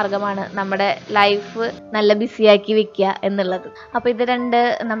ഒരു മാർഗമാണ് നമ്മുടെ ലൈഫ് നല്ല ബിസിയാക്കി വെക്കുക എന്നുള്ളത്. അപ്പോൾ ഇത് 2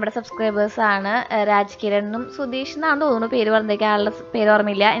 നമ്മുടെ സബ്സ്ക്രൈബേഴ്സാണ്. രാജ് കിരണ്ണും സുധീഷ് എന്നാണ് തോന്നുന്നു പേര് പറഞ്ഞേക്ക്, ആളുടെ പേര്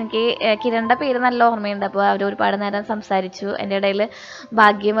ഓർമ്മയില്ല. എനിക്ക് കിരണിൻ്റെ പേര് നല്ല ഓർമ്മയുണ്ട്. അപ്പോൾ അവർ ഒരുപാട് നേരം സംസാരിച്ചു. എൻ്റെ ഇടയിൽ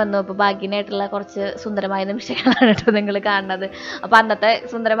ഭാഗ്യം വന്നു. അപ്പോൾ ഭാഗ്യനായിട്ടുള്ള കുറച്ച് സുന്ദരമായ നിമിഷങ്ങളാണ് കേട്ടോ നിങ്ങൾ കാണുന്നത്. അപ്പോൾ അന്നത്തെ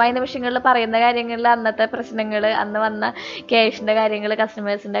സുന്ദരമായ നിമിഷങ്ങളിൽ പറയുന്ന കാര്യങ്ങളിൽ അന്നത്തെ പ്രശ്നങ്ങൾ, അന്ന് വന്ന ക്യാഷിൻ്റെ കാര്യങ്ങൾ,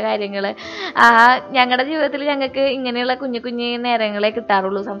 കസ്റ്റമേഴ്സിൻ്റെ കാര്യങ്ങൾ, ഞങ്ങളുടെ ജീവിതത്തിൽ ഞങ്ങൾക്ക് ഇങ്ങനെയുള്ള കുഞ്ഞു നേരങ്ങളെ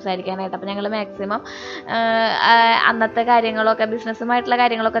കിട്ടാറുള്ളൂ സംസാരിക്കാനായിട്ട്. അപ്പോൾ ഞങ്ങൾ മാക്സിമം അന്നത്തെ കാര്യങ്ങളൊക്കെ, ബിസിനസ്സുമായിട്ടുള്ള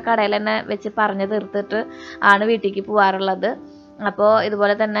കാര്യങ്ങളൊക്കെ കടയിൽ തന്നെ വെച്ച് പറഞ്ഞു തീർത്തിട്ട് ആണ് വീട്ടിലേക്ക് പോകാറുള്ളത്. അപ്പോൾ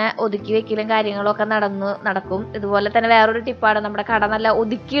ഇതുപോലെ തന്നെ ഒതുക്കി വെക്കലും കാര്യങ്ങളൊക്കെ നടക്കും. ഇതുപോലെ തന്നെ വേറൊരു ടിപ്പാണ് നമ്മുടെ കട നല്ല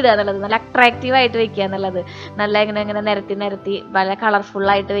ഒതുക്കിയിടുക എന്നുള്ളത്, നല്ല അട്രാക്റ്റീവായിട്ട് വെക്കുക എന്നുള്ളത്, നല്ല ഇങ്ങനെ നിരത്തി വളരെ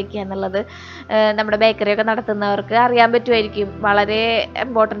കളർഫുള്ളായിട്ട് വെക്കുക എന്നുള്ളത് നമ്മുടെ ബേക്കറിയൊക്കെ നടത്തുന്നവർക്ക് അറിയാൻ പറ്റുമായിരിക്കും. വളരെ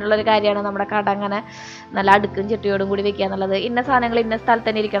ഇമ്പോർട്ടൻ്റ് ഉള്ളൊരു കാര്യമാണ് നമ്മുടെ കട അങ്ങനെ നല്ല അടുക്കും ചിട്ടയോടും കൂടി വെക്കുക എന്നുള്ളത്. ഇന്ന സാധനങ്ങൾ ഇന്ന സ്ഥലത്ത്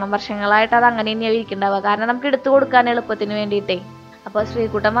തന്നെ ഇരിക്കണം. വർഷങ്ങളായിട്ട് അത് അങ്ങനെ തന്നെയാണ് ഇരിക്കുന്നുണ്ടാവുക. കാരണം നമുക്ക് എടുത്തു കൊടുക്കാൻ എളുപ്പത്തിന് വേണ്ടിയിട്ടേ. അപ്പോൾ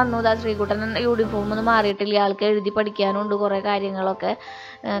ശ്രീകുട്ടൻ വന്നു. ശ്രീകുട്ടൻ യൂണിഫോം ഒന്നും മാറിയിട്ടില്ല. ആൾക്ക് എഴുതി പഠിക്കാനുണ്ട് കുറേ കാര്യങ്ങളൊക്കെ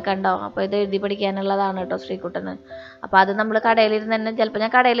കണ്ടോ. അപ്പോൾ ഇത് എഴുതി പഠിക്കാനുള്ളതാണ് കേട്ടോ ശ്രീകുട്ടന്. അപ്പോൾ അത് നമ്മൾ കടയിലിരുന്ന് തന്നെ, ചിലപ്പോൾ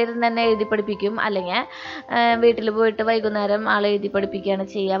ഞാൻ കടയിലിരുന്ന് തന്നെ എഴുതി പഠിപ്പിക്കും, അല്ലെങ്കിൽ വീട്ടിൽ പോയിട്ട് വൈകുന്നേരം ആൾ എഴുതി പഠിപ്പിക്കുകയാണ്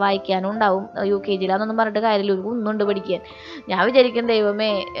ചെയ്യുക. വായിക്കാനും ഉണ്ടാവും. UKG-ലാന്നൊന്നും പറഞ്ഞിട്ട് കാര്യമില്ല, ഒരു കുന്നുണ്ട് പഠിക്കാൻ. ഞാൻ വിചാരിക്കും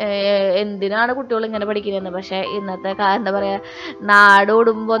ദൈവമേ എന്തിനാണ് കുട്ടികൾ ഇങ്ങനെ പഠിക്കുന്നതെന്ന്. പക്ഷേ ഇന്നത്തെ എന്താ പറയുക, നാട്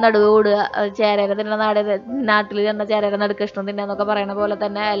ഓടുമ്പോൾ നടുവ് ഓടുക, ചേരേര തിന്ന നാട്ടിൽ ചെന്ന ചേരേര നടുക്ക് ഇഷ്ടം തിന്നൊക്കെ പറയണ പോലെ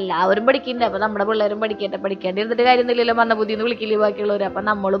തന്നെ എല്ലാവരും പഠിക്കുന്നുണ്ട്. അപ്പോൾ നമ്മുടെ പിള്ളേരും പഠിക്കേണ്ടിരുന്നിട്ട് കാര്യമൊന്നുമില്ലല്ലോ, മന്ന ബുദ്ധിന്ന് വിളിക്കില്ലേ ബാക്കിയുള്ളവർ. അപ്പം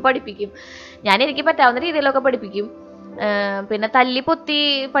നമ്മളും പഠിപ്പിക്കും. എനിക്ക് പറ്റാവുന്ന രീതിയിലൊക്കെ പഠിപ്പിക്കും. പിന്നെ തല്ലി പൊത്തി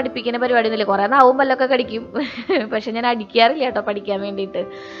പഠിപ്പിക്കുന്ന പരിപാടി ഒന്നുമില്ല. കുറേ നാവും പല്ലൊക്കെ കടിക്കും. പക്ഷെ ഞാൻ അടിക്കാറില്ല കേട്ടോ പഠിക്കാൻ വേണ്ടിയിട്ട്.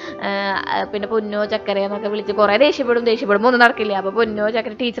 പിന്നെ പൊന്നോ ചക്കര എന്നൊക്കെ വിളിച്ച് കുറേ ദേഷ്യപ്പെടുമ്പോൾ ഒന്നും നടക്കില്ല. അപ്പോൾ പൊന്നോ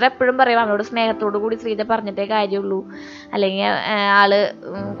ചക്കര ടീച്ചർ എപ്പോഴും പറയും അവനോട് സ്നേഹത്തോടു കൂടി ശ്രീജ പറഞ്ഞിട്ടേ കാര്യമുള്ളൂ, അല്ലെങ്കിൽ ആള്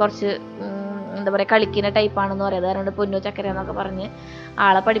കുറച്ച് എന്താ പറയുക കളിക്കുന്ന ടൈപ്പാണെന്ന് പറയുന്നത്. അതുകൊണ്ട് പൊന്നോ ചക്കര എന്നൊക്കെ പറഞ്ഞ്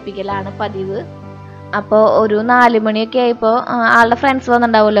ആളെ പഠിപ്പിക്കലാണ് പതിവ്. അപ്പോൾ ഒരു 4 മണിയൊക്കെ ആയപ്പോൾ ആളുടെ ഫ്രണ്ട്സ്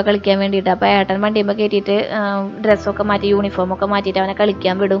വന്നിട്ടുണ്ടാവുമല്ലോ കളിക്കാൻ വേണ്ടിയിട്ട്. അപ്പോൾ ഏട്ടൻ വണ്ടിയുമ്പോൾ കയറ്റിയിട്ട് ഡ്രസ്സൊക്കെ മാറ്റി യൂണിഫോമൊക്കെ മാറ്റിയിട്ട് അവനെ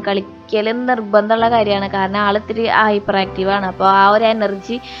കളിക്കാൻ വിടും. കളിക്കൽ നിർബന്ധമുള്ള കാര്യമാണ്. കാരണം ആളിത്തിരി ഹൈപ്പർ ആക്റ്റീവാണ്. അപ്പോൾ ആ ഒരു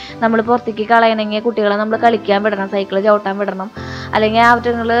എനർജി നമ്മൾ പുറത്തേക്ക് കളയണമെങ്കിൽ കുട്ടികളെ നമ്മൾ കളിക്കാൻ വിടണം, സൈക്കിൾ ചവിട്ടാൻ വിടണം. അല്ലെങ്കിൽ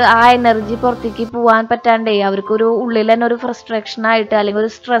അവറ്റങ്ങൾ ആ എനർജി പുറത്തേക്ക് പോകാൻ പറ്റാണ്ടേ അവർക്കൊരു ഉള്ളിൽ തന്നെ ഒരു ഫ്രസ്ട്രേഷനായിട്ട് അല്ലെങ്കിൽ ഒരു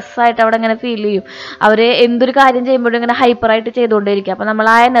സ്ട്രെസ്സായിട്ട് അവിടെ ഇങ്ങനെ ഫീൽ ചെയ്യും. അവർ എന്തൊരു കാര്യം ചെയ്യുമ്പോഴും ഇങ്ങനെ ഹൈപ്പറായിട്ട് ചെയ്തുകൊണ്ടേയിരിക്കും. അപ്പോൾ നമ്മൾ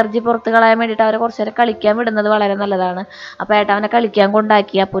ആ എനർജി പുറത്ത് കളയാൻ വേണ്ടിയിട്ട് അവരെ കുറച്ച് നേരം കളിക്കാൻ വിടുന്നത് വളരെ നല്ലതാണ്. അപ്പോൾ ഏട്ടൻ അവനെ കളിക്കാൻ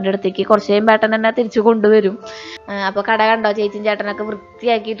കൊണ്ടാക്കി അപ്പൂൻ്റെ അടുത്തേക്ക്. കുറച്ച് കഴിയുമ്പോൾ ഏട്ടൻ തന്നെ തിരിച്ചു കൊണ്ടുവരും. അപ്പോൾ കട കണ്ടോ, ചേച്ചിയും ചേട്ടനൊക്കെ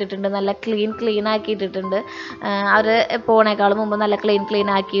വൃത്തിയാക്കി ഇട്ടിട്ടുണ്ട്, നല്ല ക്ലീൻ ആക്കി ഇട്ടിട്ടുണ്ട്. അവർ പോണേക്കാളും മുമ്പ് നല്ല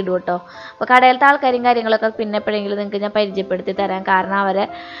ക്ലീൻ ആക്കി ഇടും കേട്ടോ. അപ്പോൾ കടയിലത്തെ ആൾക്കാരും കാര്യങ്ങളൊക്കെ പിന്നെ എപ്പോഴെങ്കിലും നിങ്ങൾക്ക് ഞാൻ പരിചയപ്പെടുത്തി തരാം. കാരണം അവരെ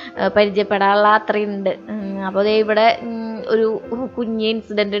പരിചയപ്പെടാനുള്ള അത്രയുണ്ട്. അപ്പോൾ ഇവിടെ ഒരു കുഞ്ഞ്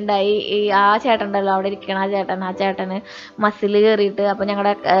ഇൻസിഡൻറ്റ് ഉണ്ടായി. ആ ചേട്ടനുണ്ടല്ലോ അവിടെ ഇരിക്കണം, ആ ചേട്ടന് മസിൽ കയറിയിട്ട്. അപ്പോൾ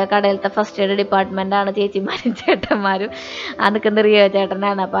ഞങ്ങളുടെ കടയിലത്തെ ഫസ്റ്റ് എയ്ഡ് ഡിപ്പാർട്ട്മെൻറ്റാണ് ചേച്ചിമാരും ചേട്ടന്മാരും. അതൊക്കെ അറിയോ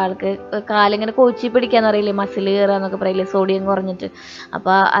ചേട്ടനാണ്. അപ്പോൾ ആൾക്ക് കാലിങ്ങനെ കോച്ചി പിടിക്കാന്ന് പറയില്ലേ, മസിൽ കയറുക എന്നൊക്കെ പറയില്ലേ, സോഡിയം കുറഞ്ഞിട്ട്.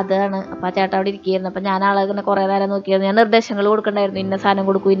 അപ്പോൾ അതാണ്. അപ്പോൾ ആ ചേട്ടൻ അവിടെ ഇരിക്കുകയായിരുന്നു. അപ്പോൾ ഞാൻ ആളെ ഇങ്ങനെ കുറേ നേരം നോക്കിയായിരുന്നു. ഞാൻ നിർദ്ദേശങ്ങൾ കൊടുക്കണ്ടായിരുന്നു, ഇന്ന സാധനം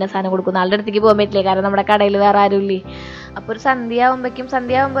കൊടുക്കും. ആളുടെ അടുത്തേക്ക് പോകാൻ പറ്റില്ല, കാരണം നമ്മുടെ കടയിൽ വേറെ ആരും ഇല്ലേ. അപ്പോൾ ഒരു സന്ധ്യ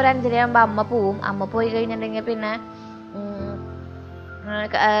സന്ധ്യയാകുമ്പോൾ ഒരു 5:30 അമ്മ പോവും. അമ്മ പോയി കഴിഞ്ഞിട്ടുണ്ടെങ്കിൽ പിന്നെ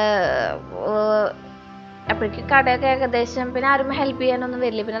അപ്പോഴേക്കും കടയൊക്കെ ഏകദേശം പിന്നെ ആരും ഹെൽപ്പ് ചെയ്യാനൊന്നും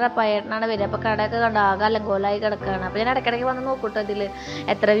വരില്ല. പിന്നെ റപ്പായേട്ടനാണ് വരിക. അപ്പോൾ കടയൊക്കെ കണ്ട ആകെ അലങ്കോലമായി കിടക്കുകയാണ്. അപ്പോൾ ഞാൻ ഇടയ്ക്കിടയ്ക്ക് വന്ന് നോക്കൂട്ടോ ഇതിൽ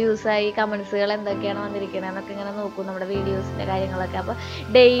എത്ര വ്യൂസായി, കമൻസുകൾ എന്തൊക്കെയാണ് വന്നിരിക്കുന്നത് എന്നൊക്കെ ഇങ്ങനെ നോക്കും, നമ്മുടെ വീഡിയോസിൻ്റെ കാര്യങ്ങളൊക്കെ. അപ്പോൾ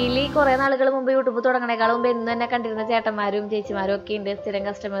ഡെയിലി കുറേ നാളുകൾ മുമ്പ് യൂട്യൂബ് തുടങ്ങണേക്കാളും മുമ്പ് എന്ന് തന്നെ കണ്ടിരുന്ന ചേട്ടന്മാരും ചേച്ചിമാരും ഒക്കെ ഉണ്ട്, സ്ഥിരം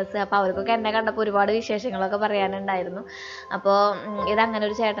കസ്റ്റമേഴ്സ്. അപ്പോൾ അവർക്കൊക്കെ എന്നെ കണ്ടപ്പോൾ ഒരുപാട് വിശേഷങ്ങളൊക്കെ പറയാനുണ്ടായിരുന്നു. അപ്പോൾ ഇതങ്ങനെ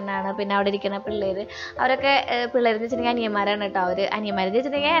ഒരു ചേട്ടനാണ്. പിന്നെ അവിടെ ഇരിക്കുന്ന അവരൊക്കെ പിള്ളേരെന്ന് വെച്ചിട്ടുണ്ടെങ്കിൽ അനിയന്മാരാണ് കേട്ടോ. അനിയന്മാരെന്ന്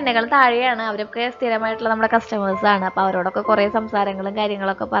വെച്ചിട്ടുണ്ടെങ്കിൽ എന്നെക്കാൾ താഴെയാണ്. അവരൊക്കെ സ്ഥിരമായിട്ടുള്ള നമ്മുടെ കസ്റ്റമേഴ്സാണ്. അപ്പോൾ അവരോടൊക്കെ കുറേ സംസാരങ്ങളും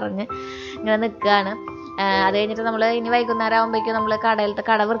കാര്യങ്ങളൊക്കെ പറഞ്ഞ് ഇങ്ങനെ നിൽക്കുകയാണ്. അത് കഴിഞ്ഞിട്ട് നമ്മൾ ഇനി വൈകുന്നേരം ആകുമ്പോഴേക്കും നമ്മൾ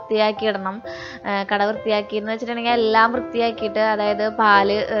കട വൃത്തിയാക്കി ഇടണം. കട വൃത്തിയാക്കിയെന്ന് വെച്ചിട്ടുണ്ടെങ്കിൽ എല്ലാം വൃത്തിയാക്കിയിട്ട്, അതായത്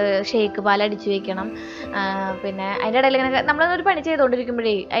ഷേക്ക് പാൽ അടിച്ചു വെക്കണം. പിന്നെ അതിൻ്റെ ഇടയിൽ ഇങ്ങനെ നമ്മളൊരു പണി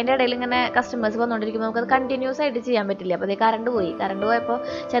ചെയ്തുകൊണ്ടിരിക്കുമ്പോഴേ അതിൻ്റെ ഇടയിൽ ഇങ്ങനെ കസ്റ്റമേഴ്സ് വന്നുകൊണ്ടിരിക്കുമ്പോൾ നമുക്കത് കണ്ടിന്യൂസ് ആയിട്ട് ചെയ്യാൻ പറ്റില്ല. അപ്പോൾ അതേ കറണ്ട് പോയപ്പോൾ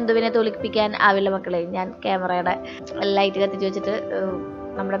ചന്തുവിനെ തോലിപ്പിക്കാൻ ആവില്ല മക്കളെ. ഞാൻ ക്യാമറയുടെ ലൈറ്റ് കത്തിച്ച് വെച്ചിട്ട്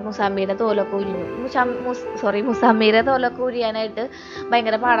നമ്മുടെ മുസാമ്പിയുടെ തോലൊക്കെ ഉരിയാനായിട്ട്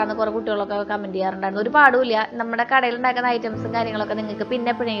ഭയങ്കര പാടാന്ന് കുറേ കുട്ടികളൊക്കെ കമൻറ്റ് ചെയ്യാറുണ്ടായിരുന്നു. ഒരു പാടുമില്ല. നമ്മുടെ കടയിൽ ഉണ്ടാക്കുന്ന ഐറ്റംസും കാര്യങ്ങളൊക്കെ നിങ്ങൾക്ക് പിന്നെ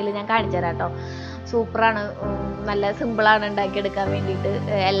എപ്പോഴെങ്കിലും ഞാൻ കാണിച്ചു തരാം കേട്ടോ. സൂപ്പറാണ്, നല്ല സിമ്പിളാണ് ഉണ്ടാക്കിയെടുക്കാൻ വേണ്ടിയിട്ട്.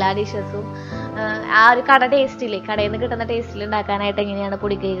 എല്ലാ ഡിഷസും ആ ഒരു ടേസ്റ്റില്ലേ, കടയിൽ നിന്ന് കിട്ടുന്ന ടേസ്റ്റിൽ ഉണ്ടാക്കാനായിട്ട് എങ്ങനെയാണ്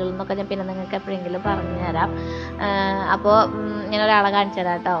പൊടിക്കൈകൾ എന്നൊക്കെ ഞാൻ പിന്നെ നിങ്ങൾക്ക് എപ്പോഴെങ്കിലും പറഞ്ഞു തരാം. അപ്പോൾ ഞാൻ ഒരാളെ കാണിച്ചു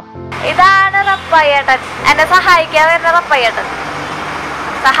തരാം കേട്ടോ. ഇതാണ് റപ്പായേട്ടൻ, എന്നെ സഹായിക്കാൻ വരുന്ന റപ്പായേട്ടൻ.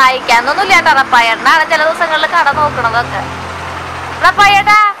 സഹായിക്കാന്നൊന്നുമില്ല കേട്ടോ, റപ്പായേട്ടനാണ് ചില ദിവസങ്ങളിൽ കട നോക്കണതൊക്കെ.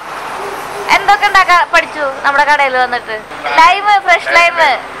 റപ്പായേട്ടാ എന്തൊക്കെ ഉണ്ടാക്കാൻ പഠിച്ചു നമ്മുടെ കടയിൽ വന്നിട്ട്? Fresh lime.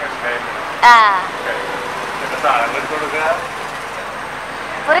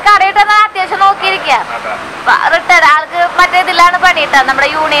 ഒരു കടയിട്ട് അത്യാവശ്യം നോക്കിയിരിക്കാം. റിട്ടയർ ആൾക്ക് മറ്റേ ഇതിലാണ് പണി കേട്ടോ, നമ്മുടെ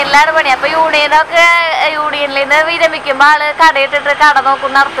യൂണിയനിലാണ് പണി. അപ്പൊ യൂണിയനിൽ നിന്ന് വിരമിക്കുമ്പോ ആള് കടയിട്ടിട്ട് കട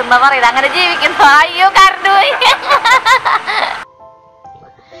നോക്കും നടത്തുമ്പോ പറയുന്നത് അങ്ങനെ ജീവിക്കുന്നു. അയ്യോ കറണ്ട് പോയി.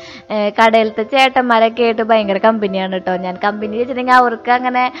 കടയിലത്തെ ചേട്ടന്മാരൊക്കെ ആയിട്ട് ഭയങ്കര കമ്പനിയാണ് കേട്ടോ. ഞാൻ കമ്പനി വെച്ചിട്ടുണ്ടെങ്കിൽ അവർക്ക്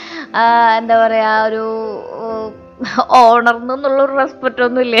അങ്ങനെ എന്താ പറയുക, ഒരു ഓണർന്നുള്ളൊരു റെസ്പെക്റ്റ്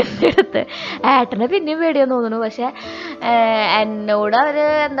ഒന്നും ഇല്ല എൻ്റെ അടുത്ത്. ഏട്ടനെ പിന്നെയും പേടിയെന്ന് തോന്നുന്നു. പക്ഷെ എന്നോട് അവർ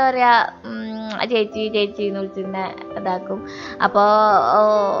എന്താ പറയുക, ചേച്ചി എന്ന് വിളിച്ചിങ്ങനെ ഇതാക്കും. അപ്പോൾ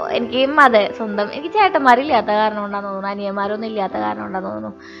അതെ എനിക്ക് ചേട്ടന്മാരില്ലാത്ത കാരണം കൊണ്ടാന്ന് തോന്നുന്നു, അനിയന്മാരൊന്നും ഇല്ലാത്ത കാരണം കൊണ്ടാന്ന്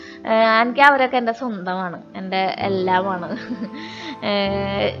തോന്നുന്നു. എനിക്ക് അവരൊക്കെ എൻ്റെ സ്വന്തമാണ്, എൻ്റെ എല്ലാമാണ്.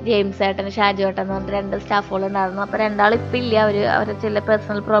 ജെയിംസ് ഏട്ടൻ, ഷാജു ഏട്ടൻ എന്ന് പറഞ്ഞിട്ട് 2 സ്റ്റാഫുകളുണ്ടായിരുന്നു. അപ്പോൾ രണ്ടാളിപ്പം ഇല്ല. അവർ ചില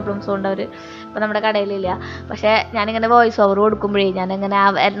പേഴ്സണൽ പ്രോബ്ലംസ് കൊണ്ട് അവർ ഇപ്പം നമ്മുടെ കടയിലില്ല. പക്ഷേ ഞാനിങ്ങനെ വോയിസ് ഓവർ കൊടുക്കുമ്പോഴേ ഞാനിങ്ങനെ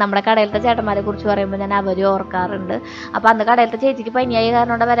നമ്മുടെ കടയിലത്തെ ചേട്ടന്മാരെ കുറിച്ച് പറയുമ്പോൾ ഞാൻ അവരും ഓർക്കാറുണ്ട്. അപ്പോൾ അന്ന് കടയിലത്തെ ചേച്ചിക്ക് പനിയായ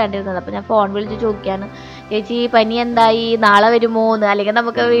കാരണം കൊണ്ടാണ് വരാണ്ടിരുന്നത്. അപ്പോൾ ഞാൻ ഫോൺ വിളിച്ച് ചോദിക്കുകയാണ്, ചേച്ചി പനി എന്തായി, നാളെ വരുമോ എന്ന്, അല്ലെങ്കിൽ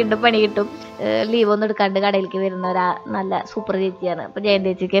നമുക്ക് വീണ്ടും പണി കിട്ടും. ലീവ് ഒന്നും എടുക്കാണ്ട് കടയിലേക്ക് വരുന്ന നല്ല സൂപ്പർ ചേച്ചിയാണ്. അപ്പോൾ ജയൻ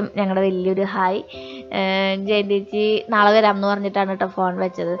ചേച്ചിക്കും ഞങ്ങളുടെ വലിയൊരു ഹായ്. ജയൻ ചേച്ചി നാളെ വരാം എന്ന് പറഞ്ഞിട്ടാണ് കേട്ടോ ഫോൺ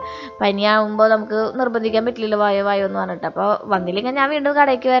വെച്ചത്. പനിയാകുമ്പോൾ നമുക്ക് നിർബന്ധിക്കാൻ പറ്റില്ലല്ലോ, വായോ എന്ന് പറഞ്ഞിട്ട്. അപ്പോൾ വന്നില്ലെങ്കിൽ ഞാൻ വീണ്ടും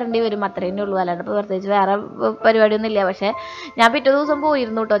കടയ്ക്ക് വരേണ്ടി വരും, അത്രയേ ഉള്ളൂ. അല്ലാണ്ട് ഇപ്പോൾ പ്രത്യേകിച്ച് വേറെ പരിപാടിയൊന്നും ഇല്ല. പക്ഷേ ഞാൻ പിറ്റേ ദിവസം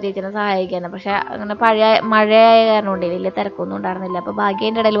പോയിരുന്നു കേട്ടോ ചേച്ചിനെ സഹായിക്കാൻ. പക്ഷേ അങ്ങനെ മഴയായ കാരണം കൊണ്ടേ വലിയ തിരക്കൊന്നും ഉണ്ടായിരുന്നില്ല. അപ്പോൾ ഭാഗ്യം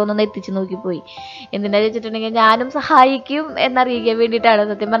എൻ്റെ ഇടയിൽ വന്നൊന്ന് എത്തിച്ച് നോക്കിപ്പോയി. എന്തിനാ വെച്ചിട്ടുണ്ടെങ്കിൽ ഞാനും സഹായിക്കും എന്നറിയിക്കാൻ വേണ്ടിയിട്ടാണ്.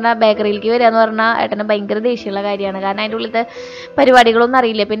 സത്യം പറഞ്ഞാൽ ബേക്കറിയിലേക്ക് വരിക എന്ന് പറഞ്ഞാൽ ഏട്ടന് ഭയങ്കര ദേഷ്യമുള്ള കാര്യമാണ്. കാരണം അതിൻ്റെ ഉള്ളിലത്തെ പരിപാടികളൊന്നും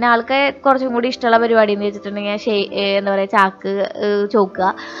അറിയില്ല. പിന്നെ ആൾക്ക് കുറച്ചും കൂടി ഇഷ്ടമുള്ള പരിപാടി എന്ന് വെച്ചിട്ടുണ്ടെങ്കിൽ എന്താ പറയുക, ചാക്ക് ചോക്കുക,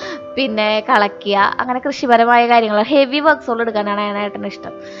 പിന്നെ കളക്കുക, അങ്ങനെ കൃഷിപരമായ കാര്യങ്ങൾ, ഹെവി വർക്ക്സുകൾ എടുക്കാനാണ് ഏട്ടന്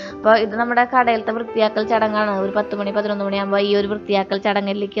ഇഷ്ടം. അപ്പോൾ ഇത് നമ്മുടെ കടയിലത്തെ വൃത്തിയാക്കൽ ചടങ്ങാണ്. ഒരു 10 മണി 11 മണിയാകുമ്പോൾ ഈ ഒരു വൃത്തിയാക്കൽ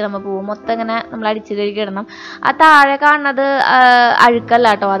ചടങ്ങിലേക്ക് നമ്മൾ പോകും. മൊത്തം ഇങ്ങനെ നമ്മൾ അടിച്ചു കഴുകി ഇടണം. ആ താഴെ കാണുന്നത് അഴുക്കല്ല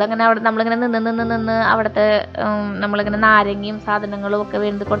കേട്ടോ, അതങ്ങനെ അവിടെ നമ്മളിങ്ങനെ നിന്ന് അവിടുത്തെ നമ്മളിങ്ങനെ നാരങ്ങയും സാധനങ്ങളും ഒക്കെ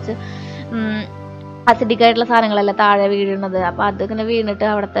വീണ്ടും കുറച്ച് അസിഡിക് ആയിട്ടുള്ള സാധനങ്ങളല്ല താഴെ വീഴുന്നത്. അപ്പോൾ അതിങ്ങനെ വീണിട്ട്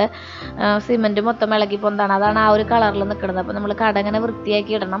അവിടുത്തെ സിമെൻറ്റ് മൊത്തം ഇളകി പൊന്താണ്. അതാണ് ആ ഒരു കളറിൽ നിൽക്കുന്നത്. അപ്പോൾ നമ്മൾ കട ഇങ്ങനെ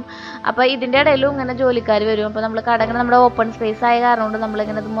വൃത്തിയാക്കി ഇടണം. അപ്പോൾ ഇതിൻ്റെ ഇടയിലും ഇങ്ങനെ ജോലിക്കാർ വരും. അപ്പോൾ നമ്മൾ കട ഇങ്ങനെ നമ്മുടെ ഓപ്പൺ സ്പേസ് ആയ കാരണം കൊണ്ട്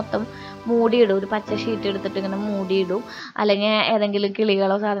നമ്മളിങ്ങനെ ഇത് മൊത്തം മൂടിയിടും. ഒരു പച്ച ഷീറ്റ് എടുത്തിട്ട് ഇങ്ങനെ മൂടിയിടും. അല്ലെങ്കിൽ ഏതെങ്കിലും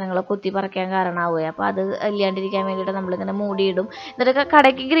കിളികളോ സാധനങ്ങളോ കൊത്തി പറിക്കാൻ കാരണമാവുക. അപ്പോൾ അത് ഇല്ലാണ്ടിരിക്കാൻ വേണ്ടിയിട്ട് നമ്മളിങ്ങനെ മൂടിയിടും. എന്നിട്ട്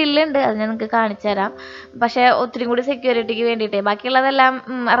കടയ്ക്ക് ഗ്രില്ലുണ്ട്, അത് ഞാൻ നിങ്ങൾക്ക് കാണിച്ചു തരാം. പക്ഷേ ഒത്തിരി കൂടി സെക്യൂരിറ്റിക്ക് വേണ്ടിയിട്ടേ ബാക്കിയുള്ളതെല്ലാം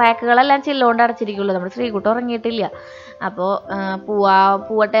റാക്കുകളെല്ലാം ചില്ലുകൊണ്ട് അടച്ചിരിക്കുള്ളൂ. നമ്മുടെ ശ്രീകുട്ടം ഉറങ്ങിയിട്ടില്ല. അപ്പോൾ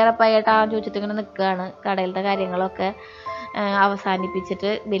പൂവട്ടെ റപ്പായിട്ടാ ചോദിച്ചിട്ട് ഇങ്ങനെ നിൽക്കുകയാണ്. കടയിലത്തെ കാര്യങ്ങളൊക്കെ അവസാനിപ്പിച്ചിട്ട്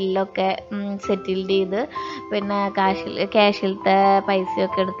ബില്ലൊക്കെ സെറ്റിൽഡ് ചെയ്ത് പിന്നെ ക്യാഷിലത്തെ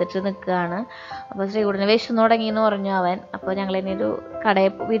പൈസയൊക്കെ എടുത്തിട്ട് നിൽക്കുകയാണ്. അപ്പോൾ ശ്രീകുട്ടന് വിശന്ന് തുടങ്ങിയെന്ന് പറഞ്ഞു അവൻ. അപ്പോൾ ഞങ്ങൾ ഇനി ഒരു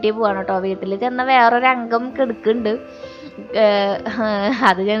വീട്ടിൽ പോവാണ് കേട്ടോ. വീട്ടിൽ ചെന്ന വേറൊരു അംഗം കിടക്കുന്നുണ്ട്,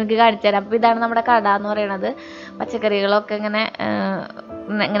 അത് ഞങ്ങൾക്ക് കാണിച്ചു തരാം. അപ്പോൾ ഇതാണ് നമ്മുടെ കട എന്ന് പറയണത്. പച്ചക്കറികളൊക്കെ ഇങ്ങനെ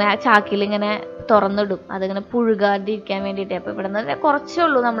ഇങ്ങനെ ചാക്കിൽ ഇങ്ങനെ തുറന്നിടും, അതിങ്ങനെ പുഴുകാതിരിക്കാൻ വേണ്ടിയിട്ട്. അപ്പോൾ ഇവിടെ നിന്ന് കുറച്ചേ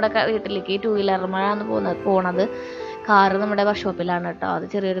ഉള്ളൂ നമ്മുടെ വീട്ടിലേക്ക് 2 വീലർമാരാണ് പോണത്. കാറ് നമ്മുടെ വർക്ക്ഷോപ്പിലാണ് കേട്ടോ, അത്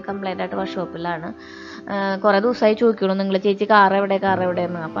ചെറിയൊരു കംപ്ലൈൻ്റ് ആയിട്ട് വർക്ക്ഷോപ്പിലാണ്. കുറേ ദിവസമായി ചോദിക്കണം നിങ്ങൾ ചേച്ചി കാർ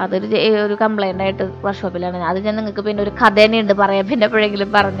എവിടെയെന്ന്. അപ്പോൾ അതൊരു കംപ്ലൈൻ്റ് ആയിട്ട് വർക്ക്ഷോപ്പിലാണ്. അത് ഞാൻ നിങ്ങൾക്ക് പിന്നെ ഒരു കഥ തന്നെ ഉണ്ട് പറയാം, പിന്നെ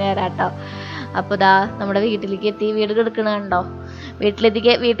എപ്പോഴെങ്കിലും പറഞ്ഞു തരാം കേട്ടോ. അപ്പോൾ ഇതാ നമ്മുടെ വീട്ടിലേക്ക് എത്തി, വീട് കിടക്കണുണ്ടോ.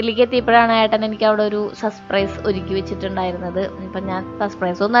 വീട്ടിലേക്ക് എത്തിയപ്പോഴാണ് ഏട്ടൻ എനിക്ക് അവിടെ ഒരു സർപ്രൈസ് ഒരുക്കി വെച്ചിട്ടുണ്ടായിരുന്നത്. ഇപ്പം ഞാൻ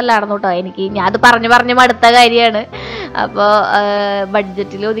സർപ്രൈസ് ഒന്നും അല്ലായിരുന്നു കേട്ടോ, ഞാൻ അത് പറഞ്ഞു മടുത്ത കാര്യമാണ്. അപ്പോൾ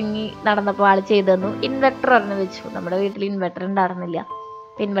ബഡ്ജറ്റിൽ ഒതുങ്ങി നടന്നപ്പോൾ ആൾ ചെയ്തു തന്നു. ഇൻവെർട്ടർ ഒരെണ്ണം വെച്ചു. നമ്മുടെ വീട്ടിൽ ഇൻവെർട്ടർ ഉണ്ടായിരുന്നില്ല,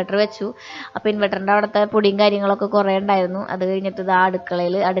 അപ്പോൾ ഇൻവെർട്ടർ വെച്ചു. അപ്പോൾ ഇൻവെർട്ടറിൻ്റെ അവിടുത്തെ പൊടിയും കാര്യങ്ങളൊക്കെ കുറേ ഉണ്ടായിരുന്നു. അത് കഴിഞ്ഞിട്ട് ഇത്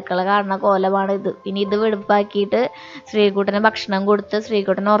അടുക്കള കാണുന്ന കോലമാണ് ഇത്. ഇനി ഇത് വെടുപ്പാക്കിയിട്ട് ശ്രീകുട്ടന് ഭക്ഷണം കൊടുത്ത്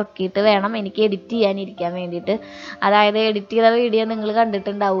ശ്രീകുട്ടനെ ഉറക്കിയിട്ട് വേണം എനിക്ക് എഡിറ്റ് ചെയ്യാനിരിക്കാൻ വേണ്ടിയിട്ട്. അതായത് എഡിറ്റ് ചെയ്ത വീഡിയോ നിങ്ങൾ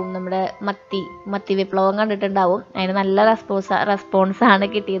കണ്ടിട്ടുണ്ടാവും, നമ്മുടെ മത്തി വിപ്ലവം കണ്ടിട്ടുണ്ടാവും. അതിന് നല്ല റെസ്പോൺസാണ്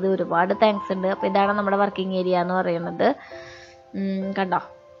കിട്ടിയത്. ഒരുപാട് താങ്ക്സ് ഉണ്ട്. അപ്പോൾ ഇതാണ് നമ്മുടെ വർക്കിംഗ് ഏരിയ എന്ന് പറയുന്നത്. കണ്ടോ,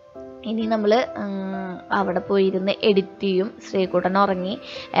 ഇനി നമ്മൾ അവിടെ പോയിരുന്ന് എഡിറ്റ് ചെയ്യും. ശ്രീകുട്ടൻ ഉറങ്ങി.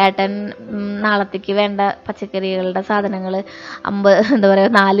 ഏട്ടൻ നാളത്തേക്ക് വേണ്ട പച്ചക്കറികളുടെ സാധനങ്ങൾ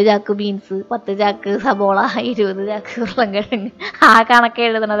 4 ചാക്ക് ബീൻസ്, 10 ചാക്ക് സബോള, 20 ചാക്ക് ഉരുളൻകിഴങ്ങ്, ആ കണക്ക്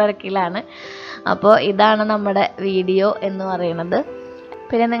എഴുതുന്ന തിരക്കിലാണ്. അപ്പോൾ ഇതാണ് നമ്മുടെ വീഡിയോ എന്ന് പറയുന്നത്.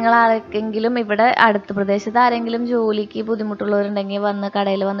 പിന്നെ നിങ്ങൾ ആർക്കെങ്കിലും ഇവിടെ അടുത്ത പ്രദേശത്ത് ആരെങ്കിലും ജോലിക്ക് ബുദ്ധിമുട്ടുള്ളവരുണ്ടെങ്കിൽ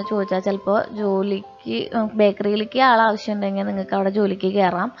കടയിൽ വന്ന് ചോദിച്ചാൽ ചിലപ്പോൾ ബേക്കറിയിലേക്ക് ആവശ്യമുണ്ടെങ്കിൽ നിങ്ങൾക്ക് അവിടെ ജോലിക്ക്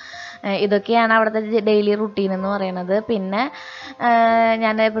കയറാം. ഇതൊക്കെയാണ് അവിടുത്തെ ഡെയിലി റുട്ടീൻ എന്ന് പറയുന്നത്. പിന്നെ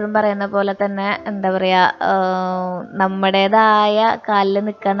ഞാൻ എപ്പോഴും പറയുന്ന പോലെ തന്നെ എന്താ പറയുക, നമ്മുടേതായ കാലിൽ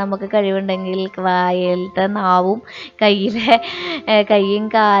നിൽക്കാൻ നമുക്ക് കഴിവുണ്ടെങ്കിൽ വായിലത്തെ നാവും കൈയും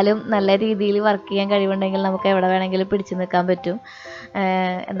കാലും നല്ല രീതിയിൽ വർക്ക് ചെയ്യാൻ കഴിവുണ്ടെങ്കിൽ നമുക്ക് എവിടെ വേണമെങ്കിലും പിടിച്ചു നിൽക്കാൻ പറ്റും.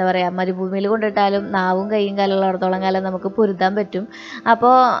 എന്താ പറയുക, മരുഭൂമിയിൽ കൊണ്ടിട്ടാലും നാവും കൈയും കാലും ഉള്ളിടത്തോളം കാലം നമുക്ക് പൊരുതാൻ പറ്റും.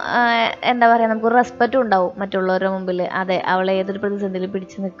 അപ്പോൾ എന്താ പറയുക, നമുക്ക് റെസ്പെക്റ്റ് ഉണ്ടാവും മറ്റുള്ളവരുടെ മുമ്പിൽ. അതെ, അവൾ ഏതൊരു പ്രതിസന്ധിയിലും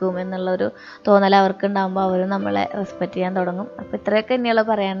പിടിച്ചു നിൽക്കും എന്നുള്ളൊരു തോന്നൽ അവർക്ക് ഉണ്ടാകുമ്പോൾ അവർ നമ്മളെ റെസ്പെക്റ്റ് ചെയ്യാൻ തുടങ്ങും. അപ്പോൾ ഇത്രയൊക്കെ തന്നെയുള്ള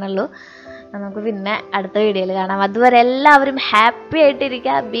പറയാനുള്ളൂ. നമുക്ക് പിന്നെ അടുത്ത വീഡിയോയിൽ കാണാം. അതുവരെ എല്ലാവരും ഹാപ്പി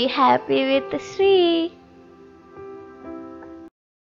ആയിട്ടിരിക്കുക. Be happy with Shri.